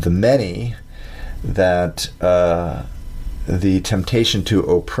the many that the temptation to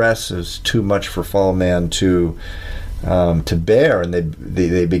oppress is too much for fallen man to bear, and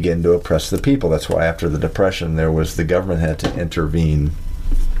they begin to oppress the people. That's why after the Depression the government had to intervene.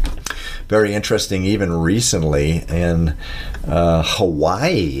 Very interesting, even recently in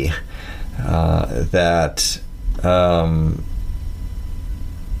Hawaii, that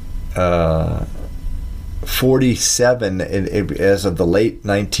 47, as of the late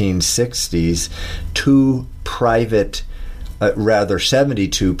 1960s,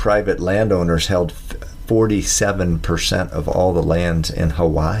 72 private landowners held 47% of all the lands in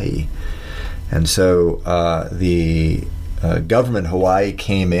Hawaii. And so the government of Hawaii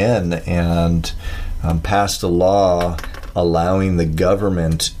came in and passed a law allowing the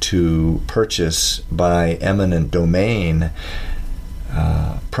government to purchase by eminent domain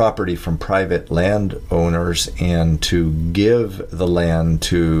property from private landowners and to give the land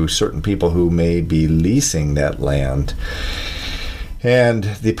to certain people who may be leasing that land. And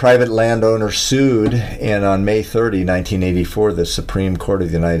the private landowner sued, and on May 30, 1984, the Supreme Court of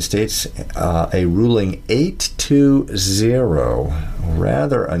the United States, a ruling 8-0,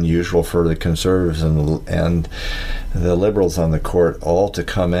 rather unusual for the conservatives and the liberals on the court all to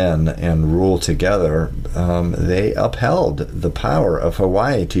come in and rule together. They upheld the power of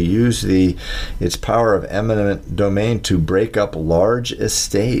Hawaii to use its power of eminent domain to break up large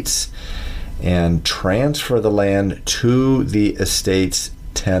estates and transfer the land to the estate's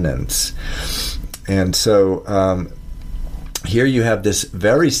tenants. And so here you have this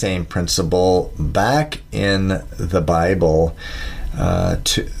very same principle back in the Bible,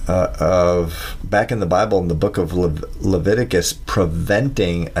 back in the Bible in the book of Leviticus,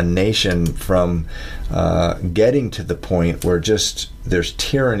 preventing a nation from getting to the point where just there's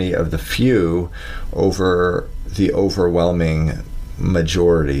tyranny of the few over the overwhelming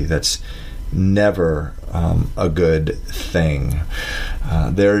majority. That's never a good thing.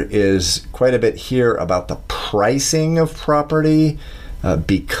 There is quite a bit here about the pricing of property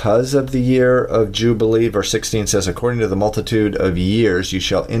because of the year of Jubilee. Verse 16 says, according to the multitude of years you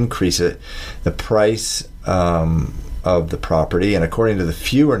shall increase it, the price of the property, and according to the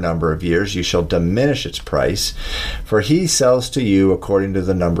fewer number of years you shall diminish its price, for he sells to you according to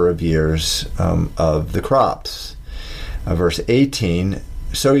the number of years of the crops. Verse 18,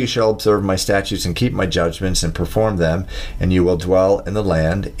 so you shall observe my statutes and keep my judgments and perform them, and you will dwell in the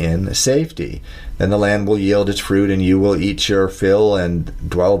land in safety. Then the land will yield its fruit, and you will eat your fill and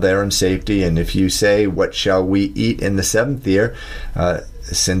dwell there in safety. And if you say, what shall we eat in the seventh year?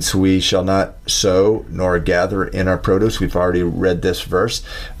 Since we shall not sow nor gather in our produce. We've already read this verse.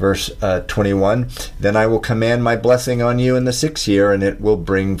 Verse 21, then I will command my blessing on you in the sixth year, and it will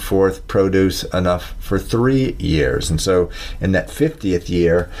bring forth produce enough for 3 years. And so in that 50th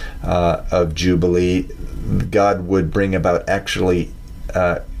year of Jubilee, God would bring about actually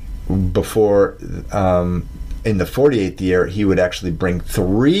before in the 48th year, he would actually bring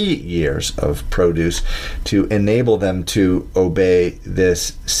 3 years of produce to enable them to obey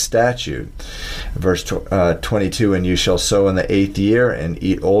this statute. Verse 22, and you shall sow in the 8th year and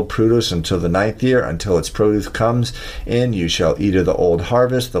eat old produce until the 9th year, until its produce comes in. You shall eat of the old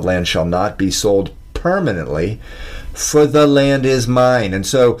harvest. The land shall not be sold permanently, for the land is mine. And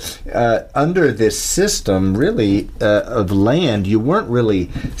so under this system really of land, you weren't really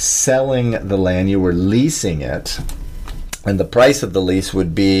selling the land, you were leasing it. And the price of the lease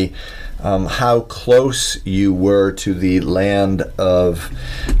would be how close you were to the land of,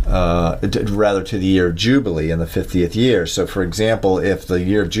 rather to the year of Jubilee in the 50th year. So for example, if the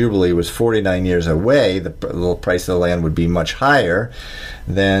year of Jubilee was 49 years away, the price of the land would be much higher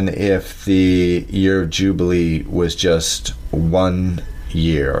than if the year of Jubilee was just 1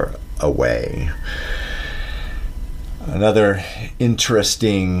 year away. Another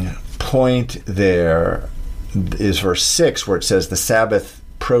interesting point there is verse 6, where it says, the Sabbath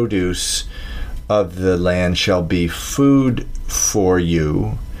produce of the land shall be food for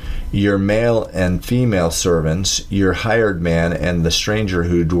you, your male and female servants, your hired man, and the stranger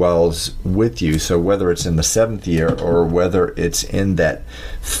who dwells with you. So whether it's in the 7th year or whether it's in that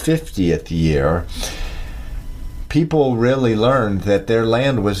 50th year, people really learned that their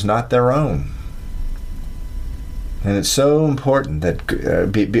land was not their own. And it's so important that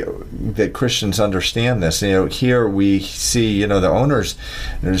that Christians understand this. Here we see, the owners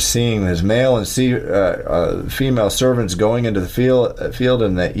are seeing his male and female servants going into the field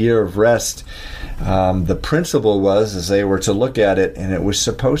in that year of rest. The principle was, as they were to look at it, and it was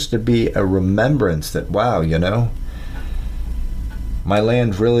supposed to be a remembrance that, wow, my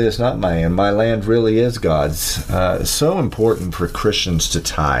land really is not mine, and my land really is God's. So important for Christians to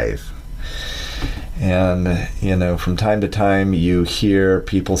tithe. And, from time to time you hear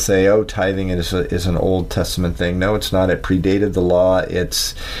people say, oh, tithing is an Old Testament thing. No, it's not. It predated the law.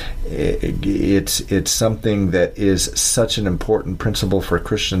 It's something that is such an important principle for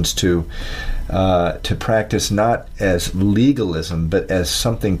Christians to practice, not as legalism, but as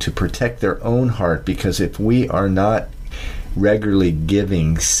something to protect their own heart. Because if we are not regularly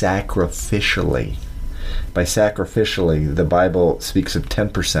giving sacrificially, by sacrificially, the Bible speaks of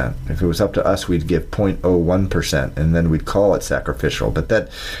 10%. If it was up to us, we'd give 0.01%, and then we'd call it sacrificial. But that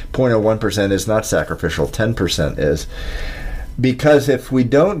 0.01% is not sacrificial. 10% is. Because if we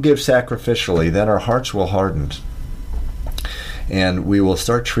don't give sacrificially, then our hearts will harden. And we will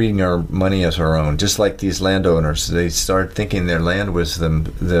start treating our money as our own. Just like these landowners, they start thinking their land was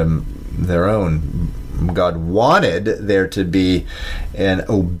their own. God wanted there to be an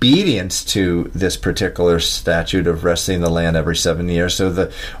obedience to this particular statute of resting the land every 7 years, so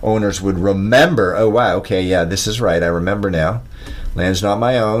the owners would remember, oh wow, okay, yeah, this is right, I remember now. Land's not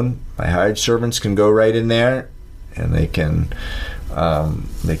my own. My hired servants can go right in there, and they can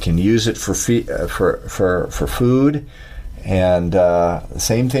use it for food. And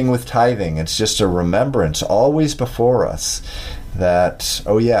same thing with tithing. It's just a remembrance always before us that,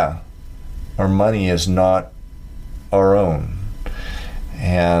 oh yeah, our money is not our own.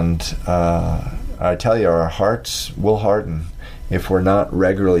 And I tell you, our hearts will harden if we're not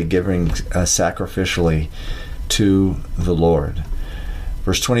regularly giving sacrificially to the Lord.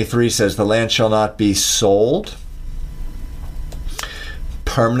 Verse 23 says, the land shall not be sold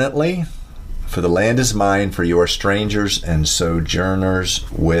permanently, for the land is mine, for you are strangers and sojourners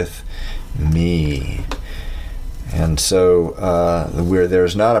with me. And so where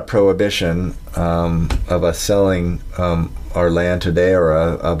there's not a prohibition of us selling our land today, or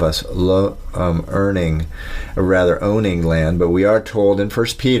of us owning land, but we are told in 1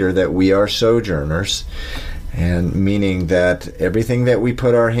 Peter that we are sojourners, and meaning that everything that we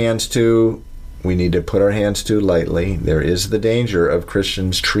put our hands to, we need to put our hands to lightly. There is the danger of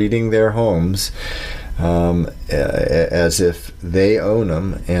Christians treating their homes as if they own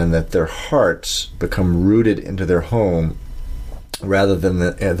them, and that their hearts become rooted into their home rather than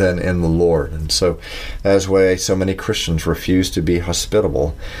in the Lord. And so that's why so many Christians refuse to be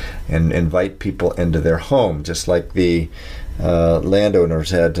hospitable and invite people into their home, just like the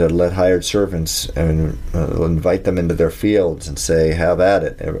landowners had to let hired servants and invite them into their fields and say, have at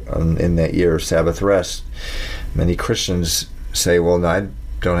it in that year of Sabbath rest. Many Christians say, well, no, I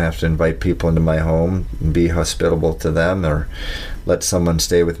don't have to invite people into my home and be hospitable to them, or let someone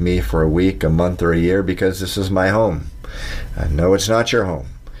stay with me for a week, a month, or a year, because this is my home. No, it's not your home.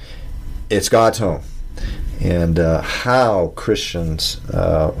 It's God's home. And how Christians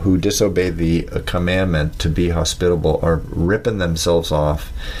who disobey the commandment to be hospitable are ripping themselves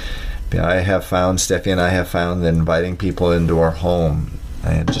off. Steffi and I have found that inviting people into our home,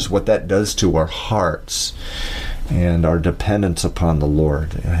 and just what that does to our hearts and our dependence upon the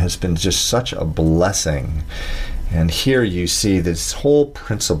Lord, has been just such a blessing. And here you see this whole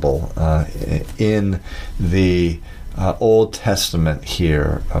principle in the Old Testament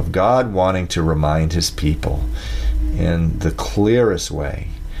here of God wanting to remind his people in the clearest way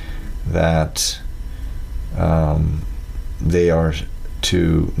that they are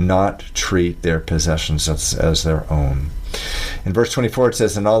to not treat their possessions as their own. In verse 24 it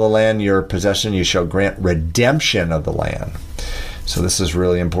says, in all the land your possession you shall grant redemption of the land. So this is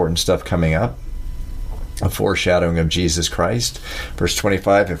really important stuff coming up, a foreshadowing of Jesus Christ. Verse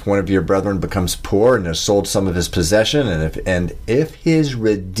 25, if one of your brethren becomes poor and has sold some of his possession, and if his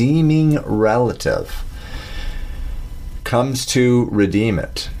redeeming relative comes to redeem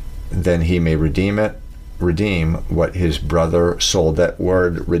it, then he may redeem what his brother sold. That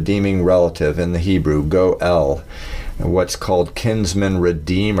word redeeming relative in the Hebrew, goel, what's called kinsman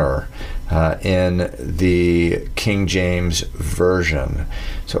redeemer in the King James Version.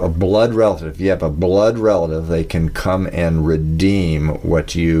 So a blood relative, if you have a blood relative, they can come and redeem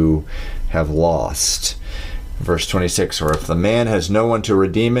what you have lost. Verse 26, or if the man has no one to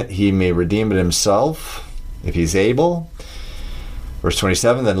redeem it, he may redeem it himself, if he's able. Verse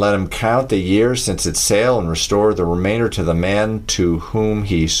 27, then let him count the years since its sale and restore the remainder to the man to whom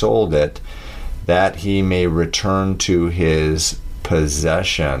he sold it, that he may return to his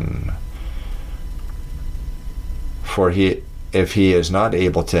possession. For if he is not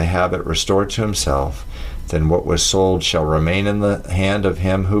able to have it restored to himself, then what was sold shall remain in the hand of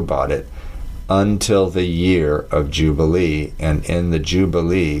him who bought it until the year of Jubilee, and in the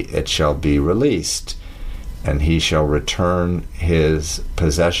Jubilee it shall be released, and he shall return his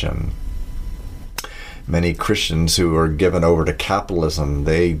possession. Many Christians who are given over to capitalism,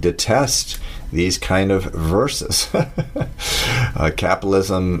 they detest these kind of verses.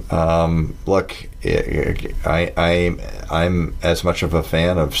 Capitalism, look, I'm as much of a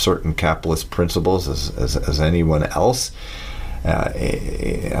fan of certain capitalist principles as anyone else.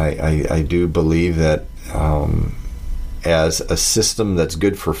 I do believe that as a system that's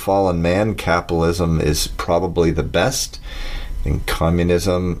good for fallen man, capitalism is probably the best. I think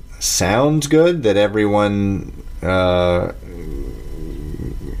communism sounds good, that everyone,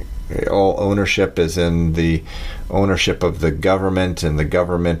 all ownership is in the ownership of the government, and the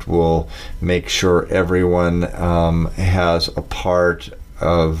government will make sure everyone has a part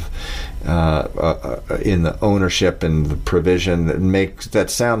of in the ownership and the provision. That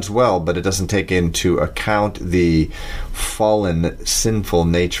sounds well, but it doesn't take into account the fallen, sinful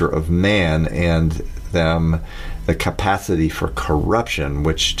nature of man and the capacity for corruption,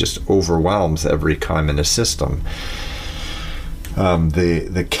 which just overwhelms every communist system.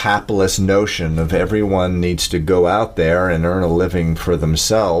 the capitalist notion of everyone needs to go out there and earn a living for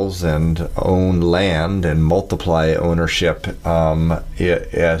themselves and own land and multiply ownership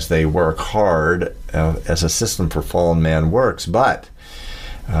as they work hard, as a system for fallen man works. But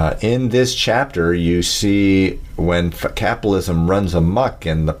in this chapter, you see when capitalism runs amok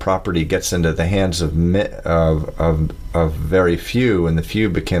and the property gets into the hands of very few, and the few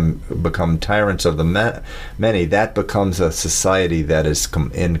become tyrants of the many, that becomes a society that is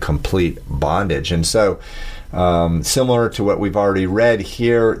in complete bondage. And so, similar to what we've already read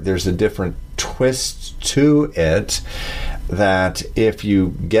here, there's a different twist to it, that if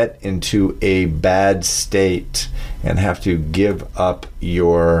you get into a bad state and have to give up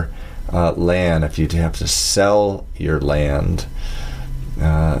your land, if you have to sell your land,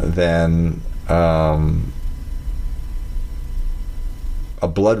 then a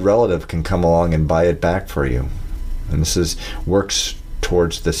blood relative can come along and buy it back for you. And this works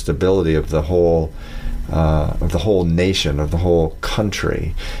towards the stability of the whole nation, of the whole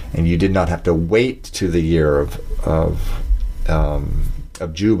country. And you did not have to wait to the year of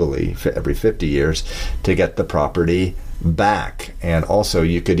Jubilee every 50 years to get the property back. And also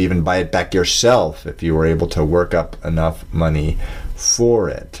you could even buy it back yourself if you were able to work up enough money for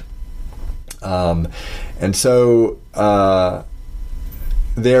it. And so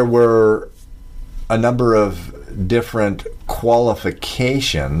there were a number of different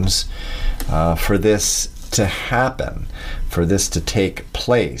qualifications for this to happen, for this to take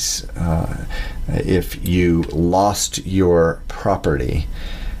place. If you lost your property,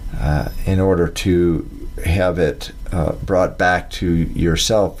 in order to have it brought back to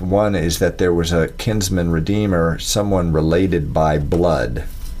yourself, one is that there was a kinsman redeemer, someone related by blood.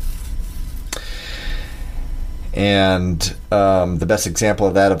 And the best example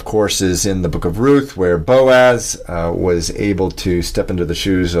of that, of course, is in the book of Ruth, where Boaz was able to step into the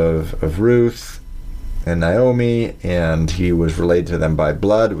shoes of Ruth and Naomi, and he was related to them by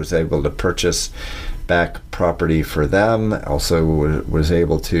blood, was able to purchase back property for them, also was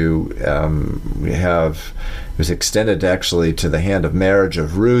able to was extended actually to the hand of marriage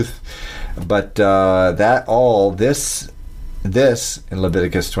of Ruth. But this in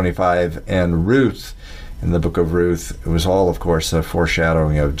Leviticus 25 and Ruth, in the book of Ruth, it was all, of course, a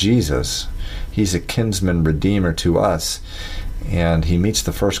foreshadowing of Jesus. He's a kinsman redeemer to us, and he meets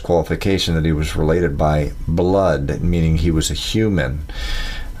the first qualification, that he was related by blood, meaning he was a human.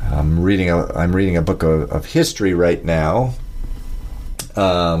 I'm reading a book of history right now,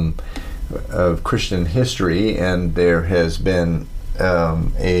 of Christian history, and there has been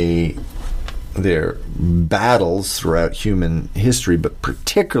there are battles throughout human history, but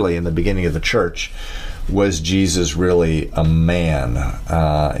particularly in the beginning of the church. Was Jesus really a man?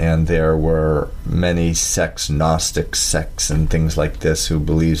 And there were many sects, Gnostic sects and things like this, who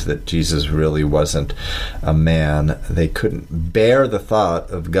believes that Jesus really wasn't a man. They couldn't bear the thought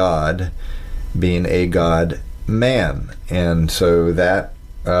of God being a God-man. And so that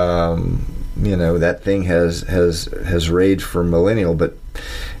that thing has raged for millennial, but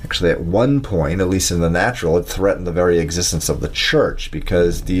actually at one point, at least in the natural, it threatened the very existence of the church,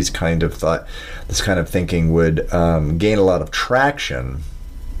 this kind of thinking would gain a lot of traction.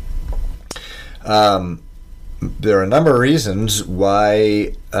 There are a number of reasons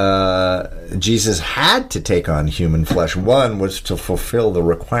why Jesus had to take on human flesh. One was to fulfill the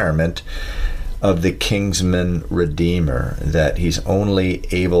requirement of the kinsman redeemer, that he's only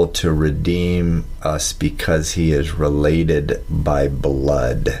able to redeem us because he is related by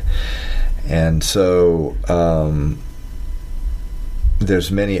blood. And so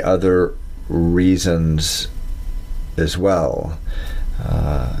there's many other reasons as well,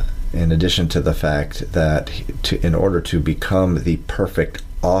 in addition to the fact that in order to become the perfect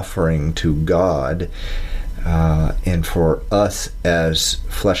offering to God, and for us as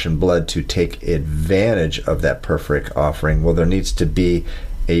flesh and blood to take advantage of that perfect offering, well, there needs to be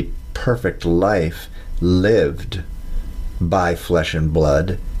a perfect life lived by flesh and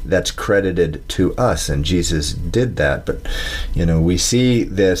blood that's credited to us, and Jesus did that. But we see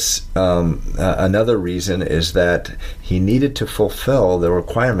this, another reason is that he needed to fulfill the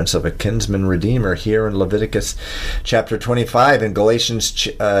requirements of a kinsman redeemer here in Leviticus chapter 25. In Galatians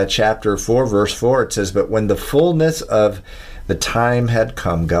chapter 4 verse 4, it says, "But when the fullness of the time had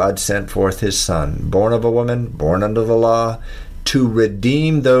come, God sent forth his Son, born of a woman, born under the law, to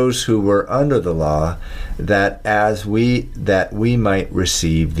redeem those who were under the law, that we might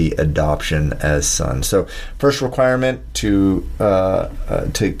receive the adoption as sons." So, first requirement to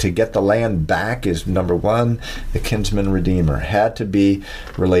get the land back is, number one, the kinsman redeemer had to be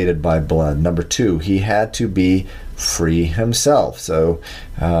related by blood. Number two, he had to be free himself. So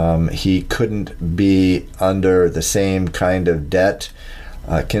he couldn't be under the same kind of debt.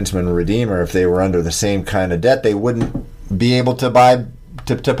 Kinsman redeemer, if they were under the same kind of debt, they wouldn't be able to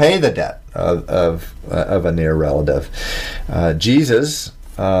pay the debt of a near relative. Jesus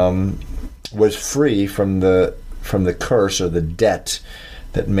was free from the curse or the debt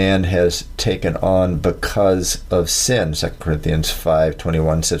that man has taken on because of sin. 2 Corinthians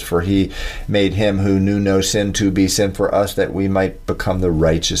 5:21 says, "For he made him who knew no sin to be sin for us, that we might become the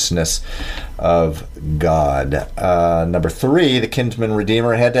righteousness of God." Number 3, the kinsman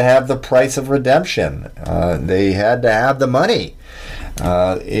redeemer had to have the price of redemption. They had to have the money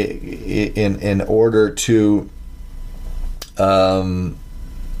in order to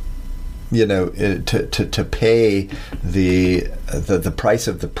to pay the price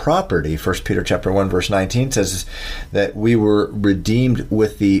of the property. 1 Peter chapter 1 verse 19 says that we were redeemed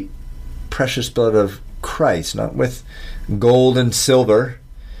with the precious blood of Christ, not with gold and silver,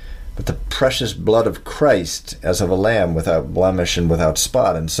 but the precious blood of Christ, as of a lamb without blemish and without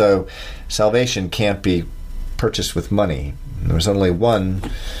spot. And so salvation can't be purchased with money. There was only one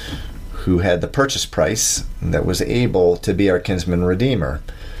who had the purchase price that was able to be our kinsman redeemer,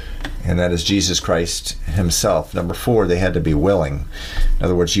 and that is Jesus Christ himself. Number 4, they had to be willing. In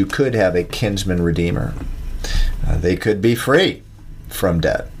other words, you could have a kinsman redeemer. They could be free from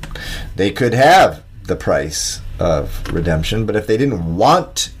debt. They could have the price of redemption, but if they didn't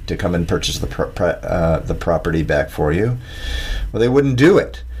want to come and purchase the property back for you, well, they wouldn't do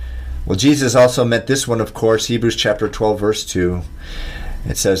it. Well, Jesus also meant this one, of course. Hebrews chapter 12, verse 2.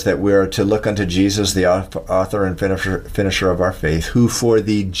 It says that we are to look unto Jesus, the author and finisher of our faith, who for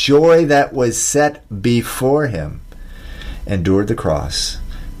the joy that was set before him endured the cross,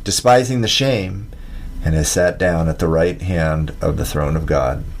 despising the shame, and has sat down at the right hand of the throne of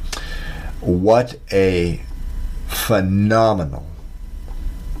God. What a phenomenal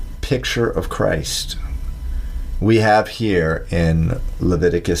picture of Christ we have here in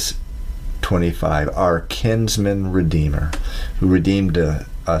Leviticus 25, our kinsman redeemer, who redeemed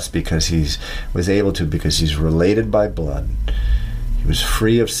us because he's related by blood. He was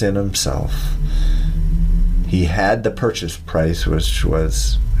free of sin himself. He had the purchase price, which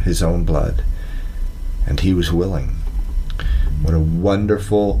was his own blood, and he was willing. What a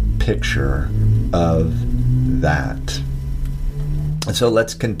wonderful picture of that. And so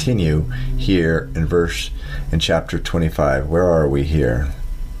let's continue here in chapter 25. Where are we here?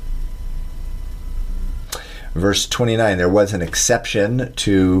 Verse 29, there was an exception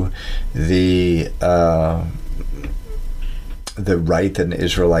to the right that an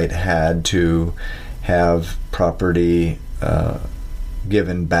Israelite had to have property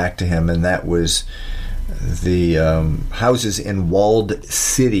given back to him, and that was the houses in walled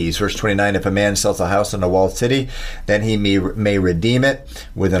cities. Verse 29, if a man sells a house in a walled city, then he may redeem it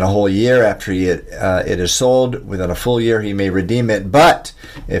within a whole year after it is sold. Within a full year he may redeem it. But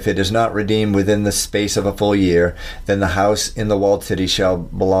if it is not redeemed within the space of a full year, then the house in the walled city shall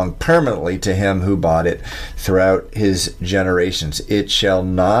belong permanently to him who bought it throughout his generations. It shall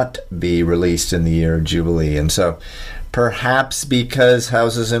not be released in the year of Jubilee. And so perhaps because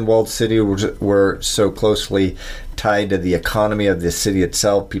houses in walled city were so closely tied to the economy of the city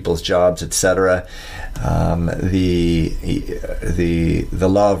itself, people's jobs, etc., the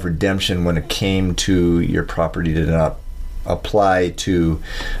law of redemption when it came to your property did not apply to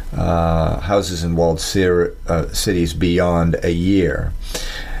houses in walled cities beyond a year.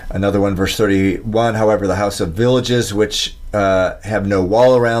 Another one, verse 31, however, the house of villages which have no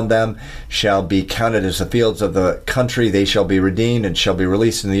wall around them shall be counted as the fields of the country. They shall be redeemed and shall be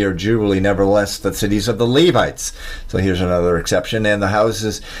released in the year of Jubilee. Nevertheless, the cities of the Levites. So here's another exception. And the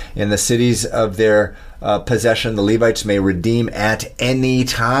houses in the cities of their possession, the Levites may redeem at any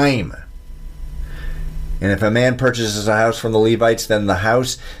time. And if a man purchases a house from the Levites, then the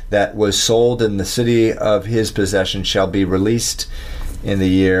house that was sold in the city of his possession shall be released in the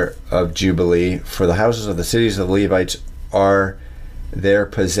year of Jubilee. For the houses of the cities of the Levites are their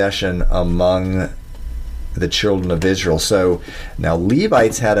possession among the children of Israel. So now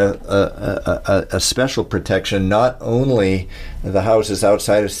Levites had a special protection, not only the houses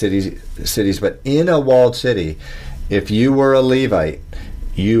outside of cities, but in a walled city. If you were a Levite,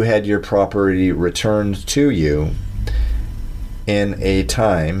 you had your property returned to you in a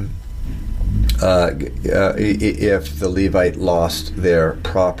time if the Levite lost their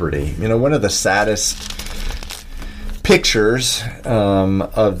property. You know, one of the saddest pictures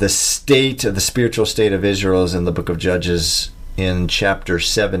of the spiritual state of Israel is in the book of Judges in chapter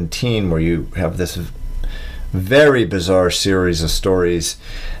 17, where you have this very bizarre series of stories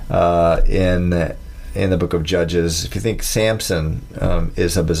in in the book of Judges. If you think Samson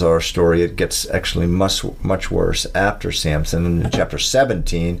is a bizarre story, it gets actually much worse after Samson. In chapter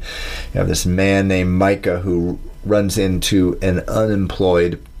 17, you have this man named Micah who runs into an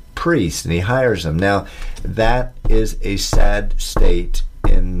unemployed priest, and he hires him. Now, that is a sad state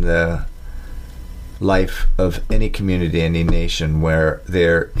in the life of any community, any nation, where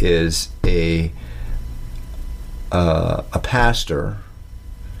there is a pastor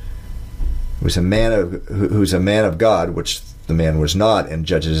who's a man of God, which the man was not in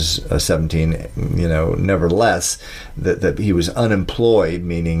Judges 17. Nevertheless, that he was unemployed,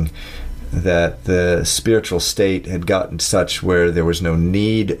 meaning that the spiritual state had gotten such where there was no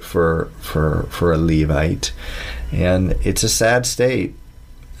need for a Levite, and it's a sad state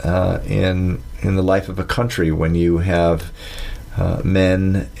in the life of a country when you have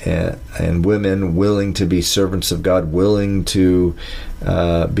men and women willing to be servants of God, willing to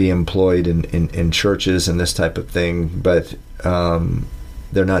be employed in churches and this type of thing, but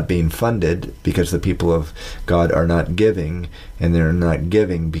they're not being funded because the people of God are not giving, and they're not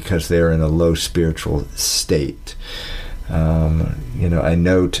giving because they're in a low spiritual state. I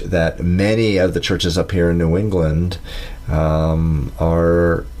note that many of the churches up here in New England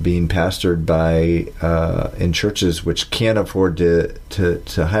are being pastored by in churches which can't afford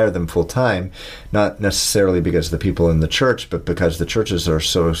to hire them full time, not necessarily because of the people in the church, but because the churches are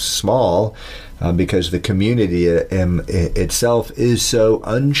so small, because the community itself is so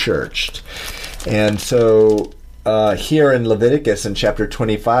unchurched. And so here in Leviticus in chapter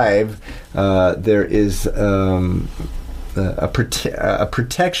 25, there is a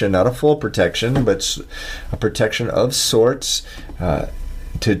protection, not a full protection, but a protection of sorts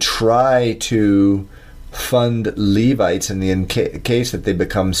to try to fund Levites in the case that they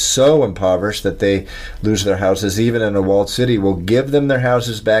become so impoverished that they lose their houses, even in a walled city. We'll give them their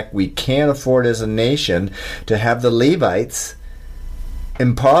houses back. We can't afford as a nation to have the Levites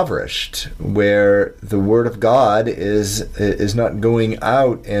impoverished, where the word of God is not going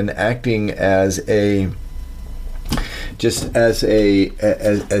out and acting as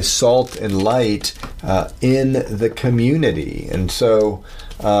salt and light in the community. And so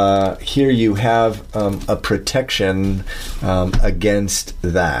here you have a protection against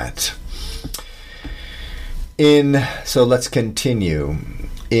that. So let's continue.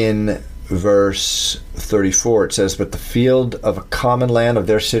 In verse 34, it says, "But the field of a common land of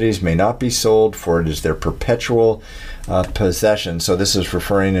their cities may not be sold, for it is their perpetual possession." So this is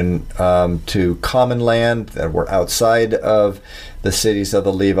referring to common land that were outside of the cities of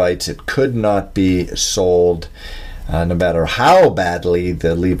the Levites. It could not be sold, no matter how badly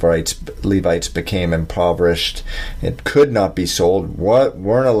the Levites became impoverished. It could not be sold.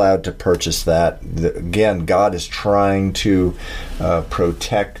 Weren't allowed to purchase that. Again, God is trying to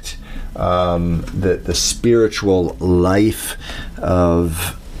protect the spiritual life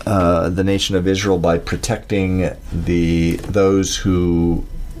of the nation of Israel by protecting those who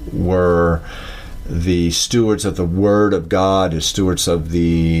were the stewards of the Word of God, as stewards of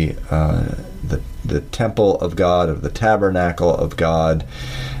the temple of God, of the tabernacle of God,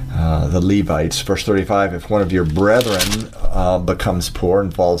 the Levites. Verse 35, "If one of your brethren becomes poor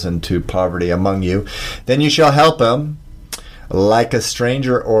and falls into poverty among you, then you shall help him like a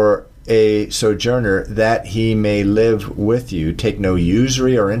stranger or a sojourner, that he may live with you. Take no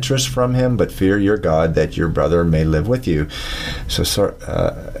usury or interest from him, but fear your God, that your brother may live with you."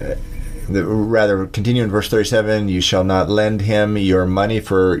 Rather, continue in verse 37, "You shall not lend him your money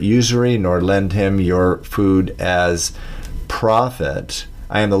for usury, nor lend him your food as profit.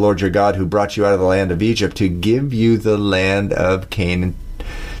 I am the Lord your God, who brought you out of the land of Egypt to give you the land of Canaan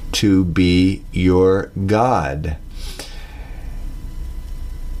to be your God."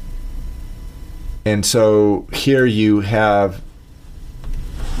 And so here you have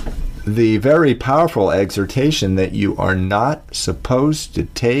the very powerful exhortation that you are not supposed to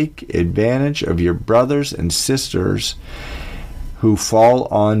take advantage of your brothers and sisters who fall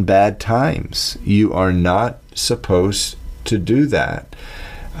on bad times. You are not supposed to do that.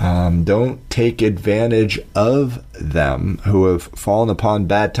 Don't take advantage of them who have fallen upon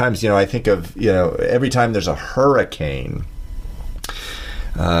bad times. I think of, every time there's a hurricane.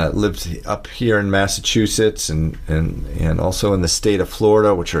 Lived up here in Massachusetts and also in the state of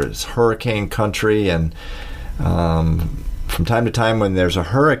Florida, which is hurricane country. And from time to time when there's a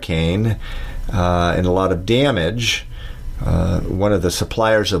hurricane and a lot of damage, one of the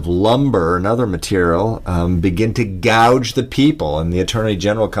suppliers of lumber and other material begin to gouge the people, and the Attorney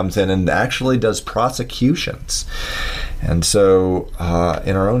General comes in and actually does prosecutions. And so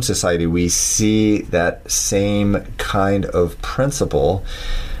in our own society, we see that same kind of principle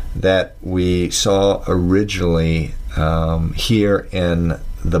that we saw originally here in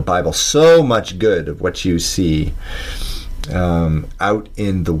the Bible. So much good of what you see out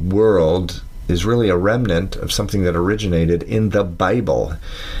in the world is really a remnant of something that originated in the Bible.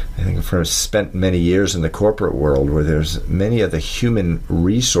 I think I've spent many years in the corporate world where there's many of the human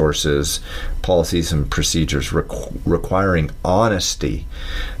resources, policies and procedures requiring honesty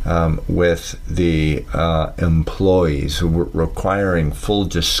with the employees, requiring full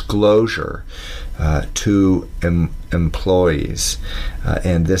disclosure to employees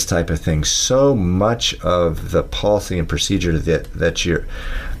and this type of thing. So much of the policy and procedure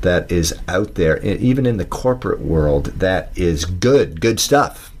that is out there, even in the corporate world, that is good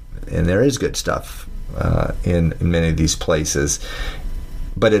stuff. And there is good stuff in many of these places.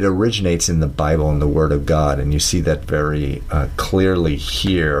 But it originates in the Bible and the Word of God, and you see that very clearly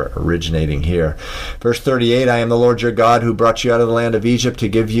here, originating here. Verse 38, I am the Lord your God who brought you out of the land of Egypt to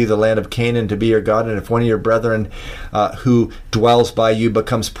give you the land of Canaan to be your God. And if one of your brethren who dwells by you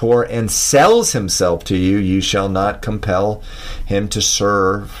becomes poor and sells himself to you, you shall not compel him to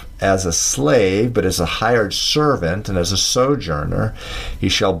serve as a slave, but as a hired servant and as a sojourner. He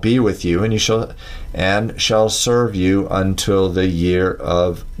shall be with you, and shall serve you until the year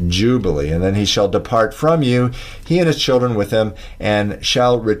of Jubilee. And then he shall depart from you, he and his children with him, and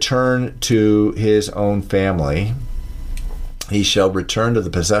shall return to his own family. He shall return to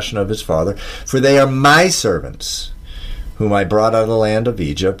the possession of his father, for they are my servants, whom I brought out of the land of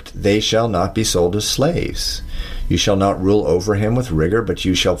Egypt. They shall not be sold as slaves. You shall not rule over him with rigor, but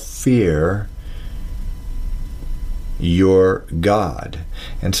you shall fear your God.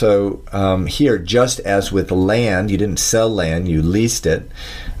 And so here, just as with land, you didn't sell land, you leased it.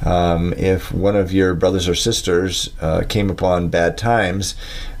 If one of your brothers or sisters came upon bad times,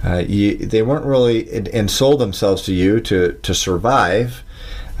 they weren't really, and sold themselves to you to survive,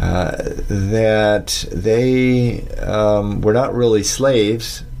 that they were not really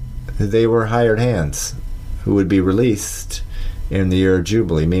slaves, they were hired hands who would be released in the year of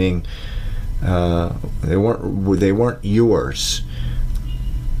Jubilee, meaning they weren't yours.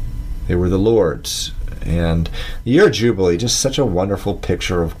 They were the Lord's. And the year of Jubilee, just such a wonderful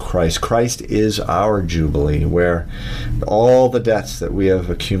picture of Christ. Christ is our Jubilee, where all the debts that we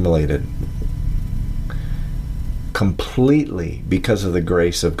have accumulated completely because of the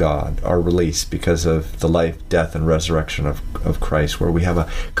grace of God are released because of the life, death, and resurrection of Christ, where we have a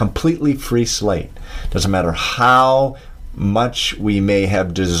completely free slate. Doesn't matter how much we may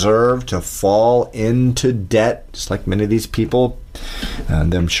have deserved to fall into debt, just like many of these people.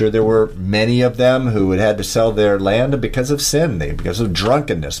 And I'm sure there were many of them who had to sell their land because of sin, because of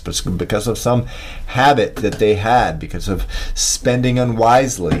drunkenness, because of some habit that they had, because of spending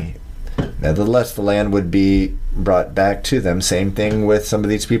unwisely. Nevertheless, the land would be brought back to them. Same thing with some of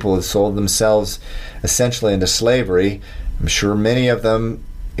these people who sold themselves essentially into slavery. I'm sure many of them,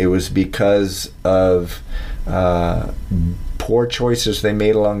 it was because of poor choices they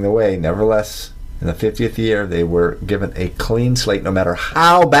made along the way. Nevertheless, in the 50th year, they were given a clean slate, no matter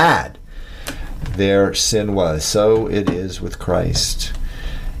how bad their sin was. So it is with Christ.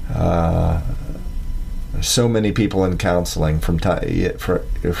 So many people in counseling for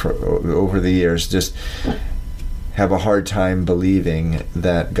over the years just have a hard time believing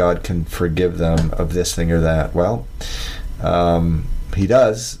that God can forgive them of this thing or that. Well, He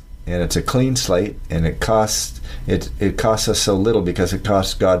does, and it's a clean slate, and it costs us so little because it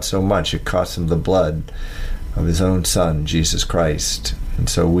costs God so much. It costs Him the blood of His own Son, Jesus Christ. And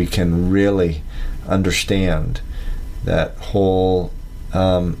so we can really understand that whole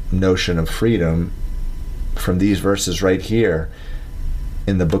notion of freedom from these verses right here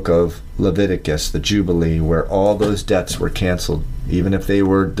in the book of Leviticus, the Jubilee, where all those debts were canceled, even if they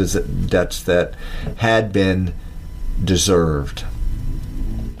were debts that had been deserved.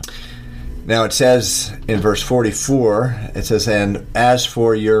 Now it says in verse 44, it says, and as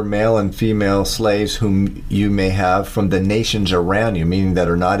for your male and female slaves whom you may have from the nations around you, meaning that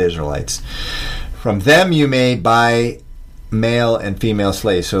are not Israelites, from them you may buy male and female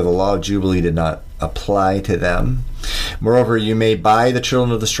slaves. So the law of Jubilee did not apply to them. Moreover, you may buy the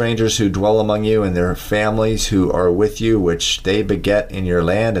children of the strangers who dwell among you and their families who are with you, which they beget in your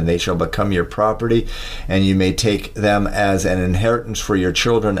land, and they shall become your property. And you may take them as an inheritance for your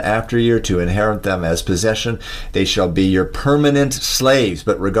children after you, to inherit them as possession. They shall be your permanent slaves.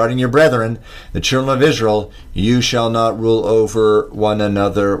 But regarding your brethren, the children of Israel, you shall not rule over one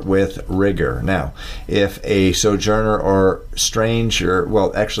another with rigor. Now, if a sojourner or stranger,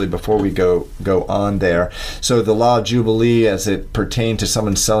 well, actually, before we go on there, so the law of Jubilee, as it pertained to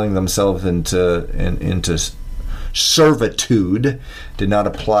someone selling themselves into servitude did not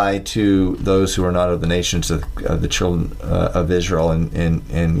apply to those who are not of the nations of the children of Israel.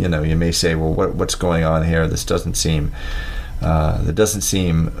 And you may say, well, what's going on here? This doesn't seem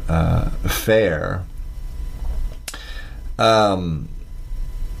fair.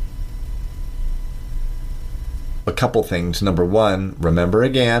 A couple things. Number one, remember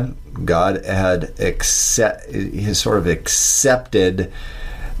again, God had accepted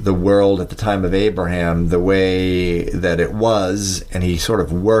the world at the time of Abraham the way that it was, and he sort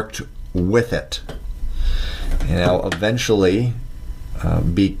of worked with it. Now, eventually,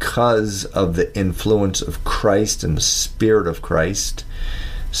 because of the influence of Christ and the Spirit of Christ,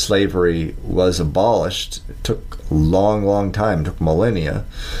 slavery was abolished. It took a long, long time. It took millennia.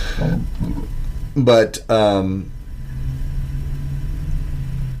 But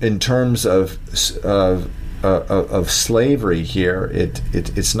in terms of slavery here,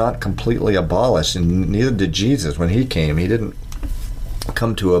 it's not completely abolished, and neither did Jesus when he came. He didn't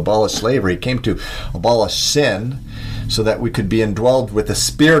come to abolish slavery. He came to abolish sin, so that we could be indwelled with the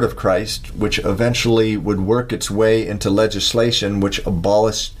Spirit of Christ, which eventually would work its way into legislation which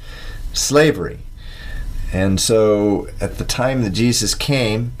abolished slavery. And so at the time that Jesus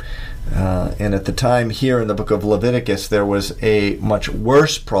came, and at the time here in the book of Leviticus, there was a much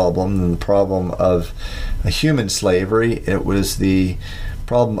worse problem than the problem of a human slavery. It was the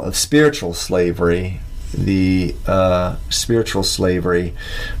problem of spiritual slavery, the spiritual slavery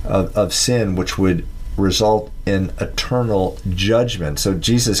of sin, which would result in eternal judgment. So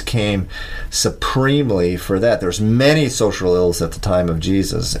Jesus came supremely for that. There's many social ills at the time of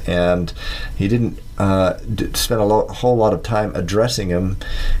Jesus, and he didn't spend a whole lot of time addressing them.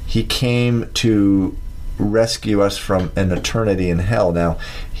 He came to rescue us from an eternity in hell. Now,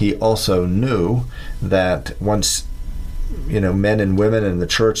 he also knew that once men and women in the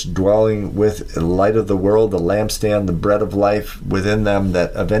church dwelling with the light of the world, the lampstand, the bread of life within them,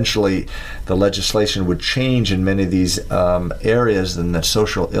 that eventually the legislation would change in many of these areas, and that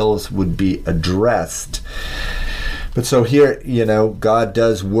social ills would be addressed. But so here, God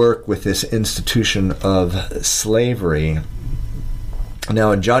does work with this institution of slavery.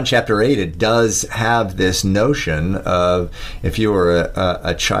 Now, in John chapter 8, it does have this notion of if you are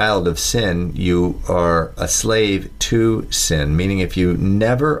a child of sin, you are a slave to sin, meaning if you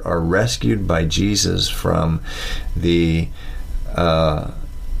never are rescued by Jesus from the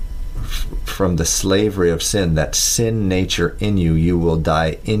slavery of sin, that sin nature in you, you will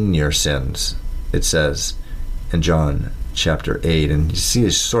die in your sins, it says in John chapter 8. And you see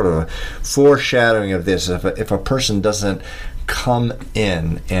this sort of a foreshadowing of this. If a person doesn't come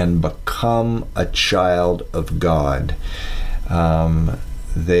in and become a child of God,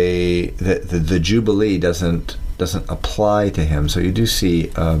 the Jubilee doesn't apply to him. So you do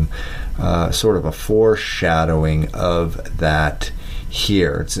see sort of a foreshadowing of that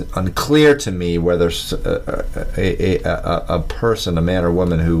here. It's unclear to me whether a person, a man or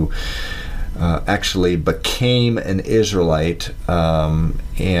woman who actually became an Israelite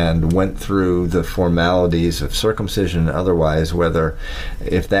and went through the formalities of circumcision and otherwise,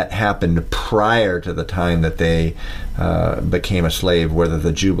 if that happened prior to the time that they became a slave, whether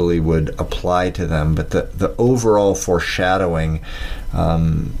the Jubilee would apply to them. But the overall foreshadowing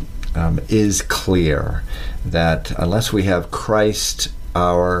is clear that unless we have Christ,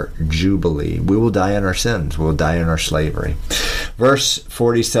 our Jubilee, we will die in our sins. We will die in our slavery. Verse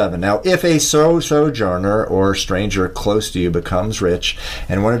 47, now if a sojourner or stranger close to you becomes rich,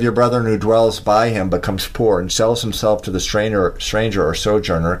 and one of your brethren who dwells by him becomes poor, and sells himself to the stranger or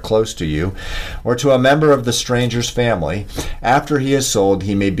sojourner close to you, or to a member of the stranger's family, after he is sold,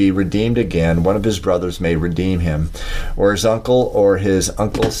 he may be redeemed again. One of his brothers may redeem him, or his uncle or his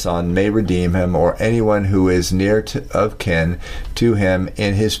uncle's son may redeem him, or anyone who is near of kin to him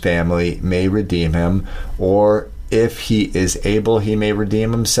in his family may redeem him, or if he is able, he may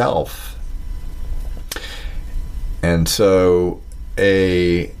redeem himself. And so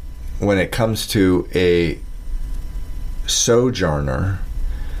when it comes to a sojourner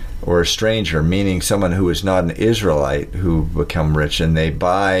or a stranger, meaning someone who is not an Israelite who become rich, and they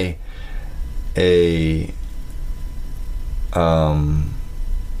buy they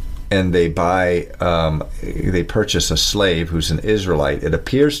purchase a slave who's an Israelite, it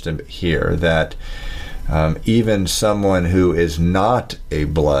appears to here that even someone who is not a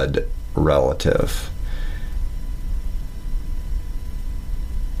blood relative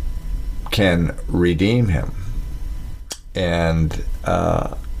can redeem him. And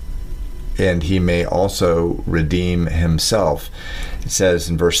and he may also redeem himself. It says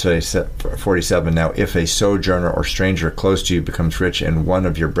in verse 47, now if a sojourner or stranger close to you becomes rich, and one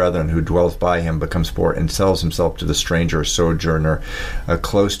of your brethren who dwells by him becomes poor, and sells himself to the stranger or sojourner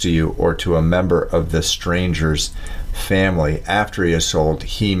close to you, or to a member of the stranger's family, after he is sold,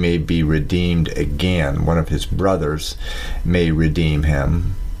 he may be redeemed again. One of his brothers may redeem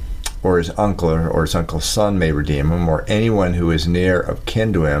him, or his uncle or his uncle's son may redeem him, or anyone who is near of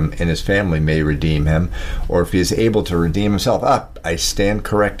kin to him in his family may redeem him, or if he is able to redeem himself. I stand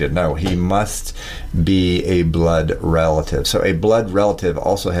corrected. No, he must be a blood relative. So a blood relative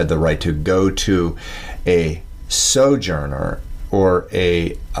also had the right to go to a sojourner or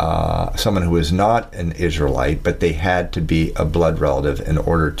a someone who is not an Israelite, but they had to be a blood relative in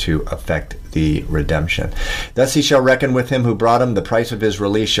order to effect the redemption. Thus he shall reckon with him who brought him. The price of his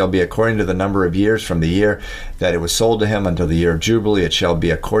release shall be according to the number of years from the year that it was sold to him until the year of Jubilee. It shall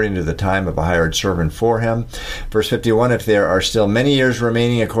be according to the time of a hired servant for him. Verse 51, if there are still many years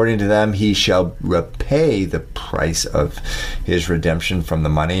remaining according to them, he shall repay the price of his redemption from the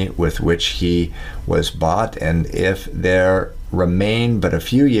money with which he was bought. And if there remain but a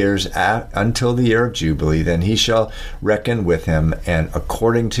few years until the year of Jubilee, then he shall reckon with him, and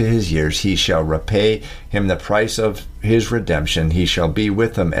according to his years he shall repay him the price of his redemption. He shall be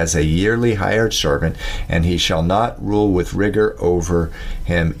with him as a yearly hired servant, and he shall not rule with rigor over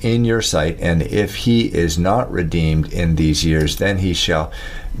him in your sight. And if he is not redeemed in these years, then he shall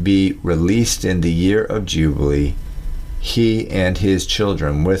be released in the year of Jubilee, he and his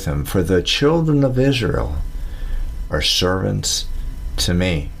children with him. For the children of Israel are servants to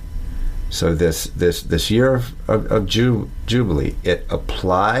me. So this year of Jubilee, it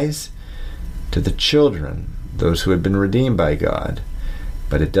applies to the children, those who had been redeemed by God,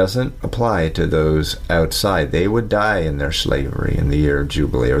 but it doesn't apply to those outside. They would die in their slavery in the year of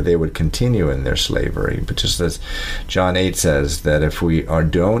Jubilee, or they would continue in their slavery. But just as John 8 says, that if we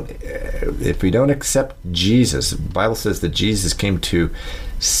don't accept Jesus, the Bible says that Jesus came to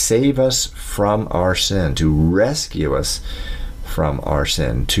save us from our sin, to rescue us from our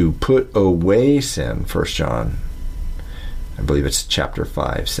sin, to put away sin. 1 John, I believe it's chapter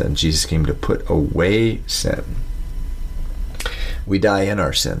 5, said Jesus came to put away sin. We die in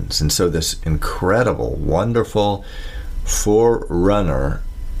our sins. And so this incredible, wonderful forerunner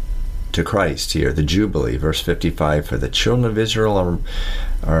to Christ here, the Jubilee, verse 55, for the children of Israel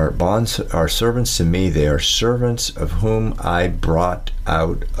are servants to me. They are servants of whom I brought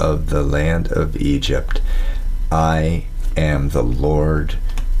out of the land of Egypt. I am the Lord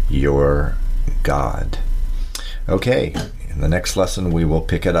your God. Okay, in the next lesson we will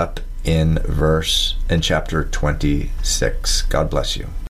pick it up in chapter 26. God bless you.